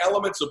family and the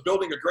elements of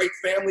building a great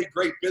family,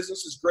 great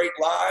businesses, great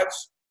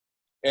lives.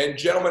 And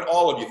gentlemen,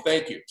 all of you,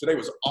 thank you. Today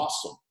was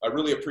awesome. I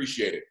really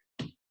appreciate it.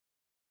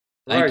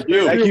 Thank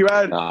you. Thank you,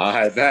 Ed. All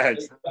right,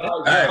 thanks.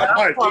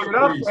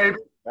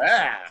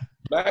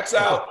 Max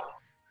out.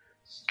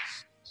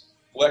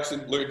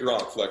 Flexing, look at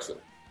Gronk flexing.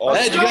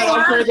 Awesome. Ed, you got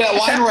to upgrade that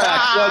wine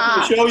rack so I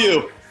can show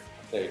you.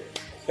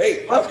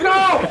 Hey, Let's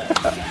go!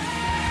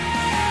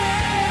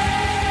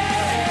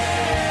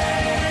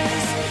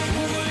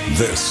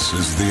 This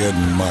is the Ed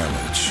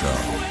Milet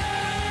Show.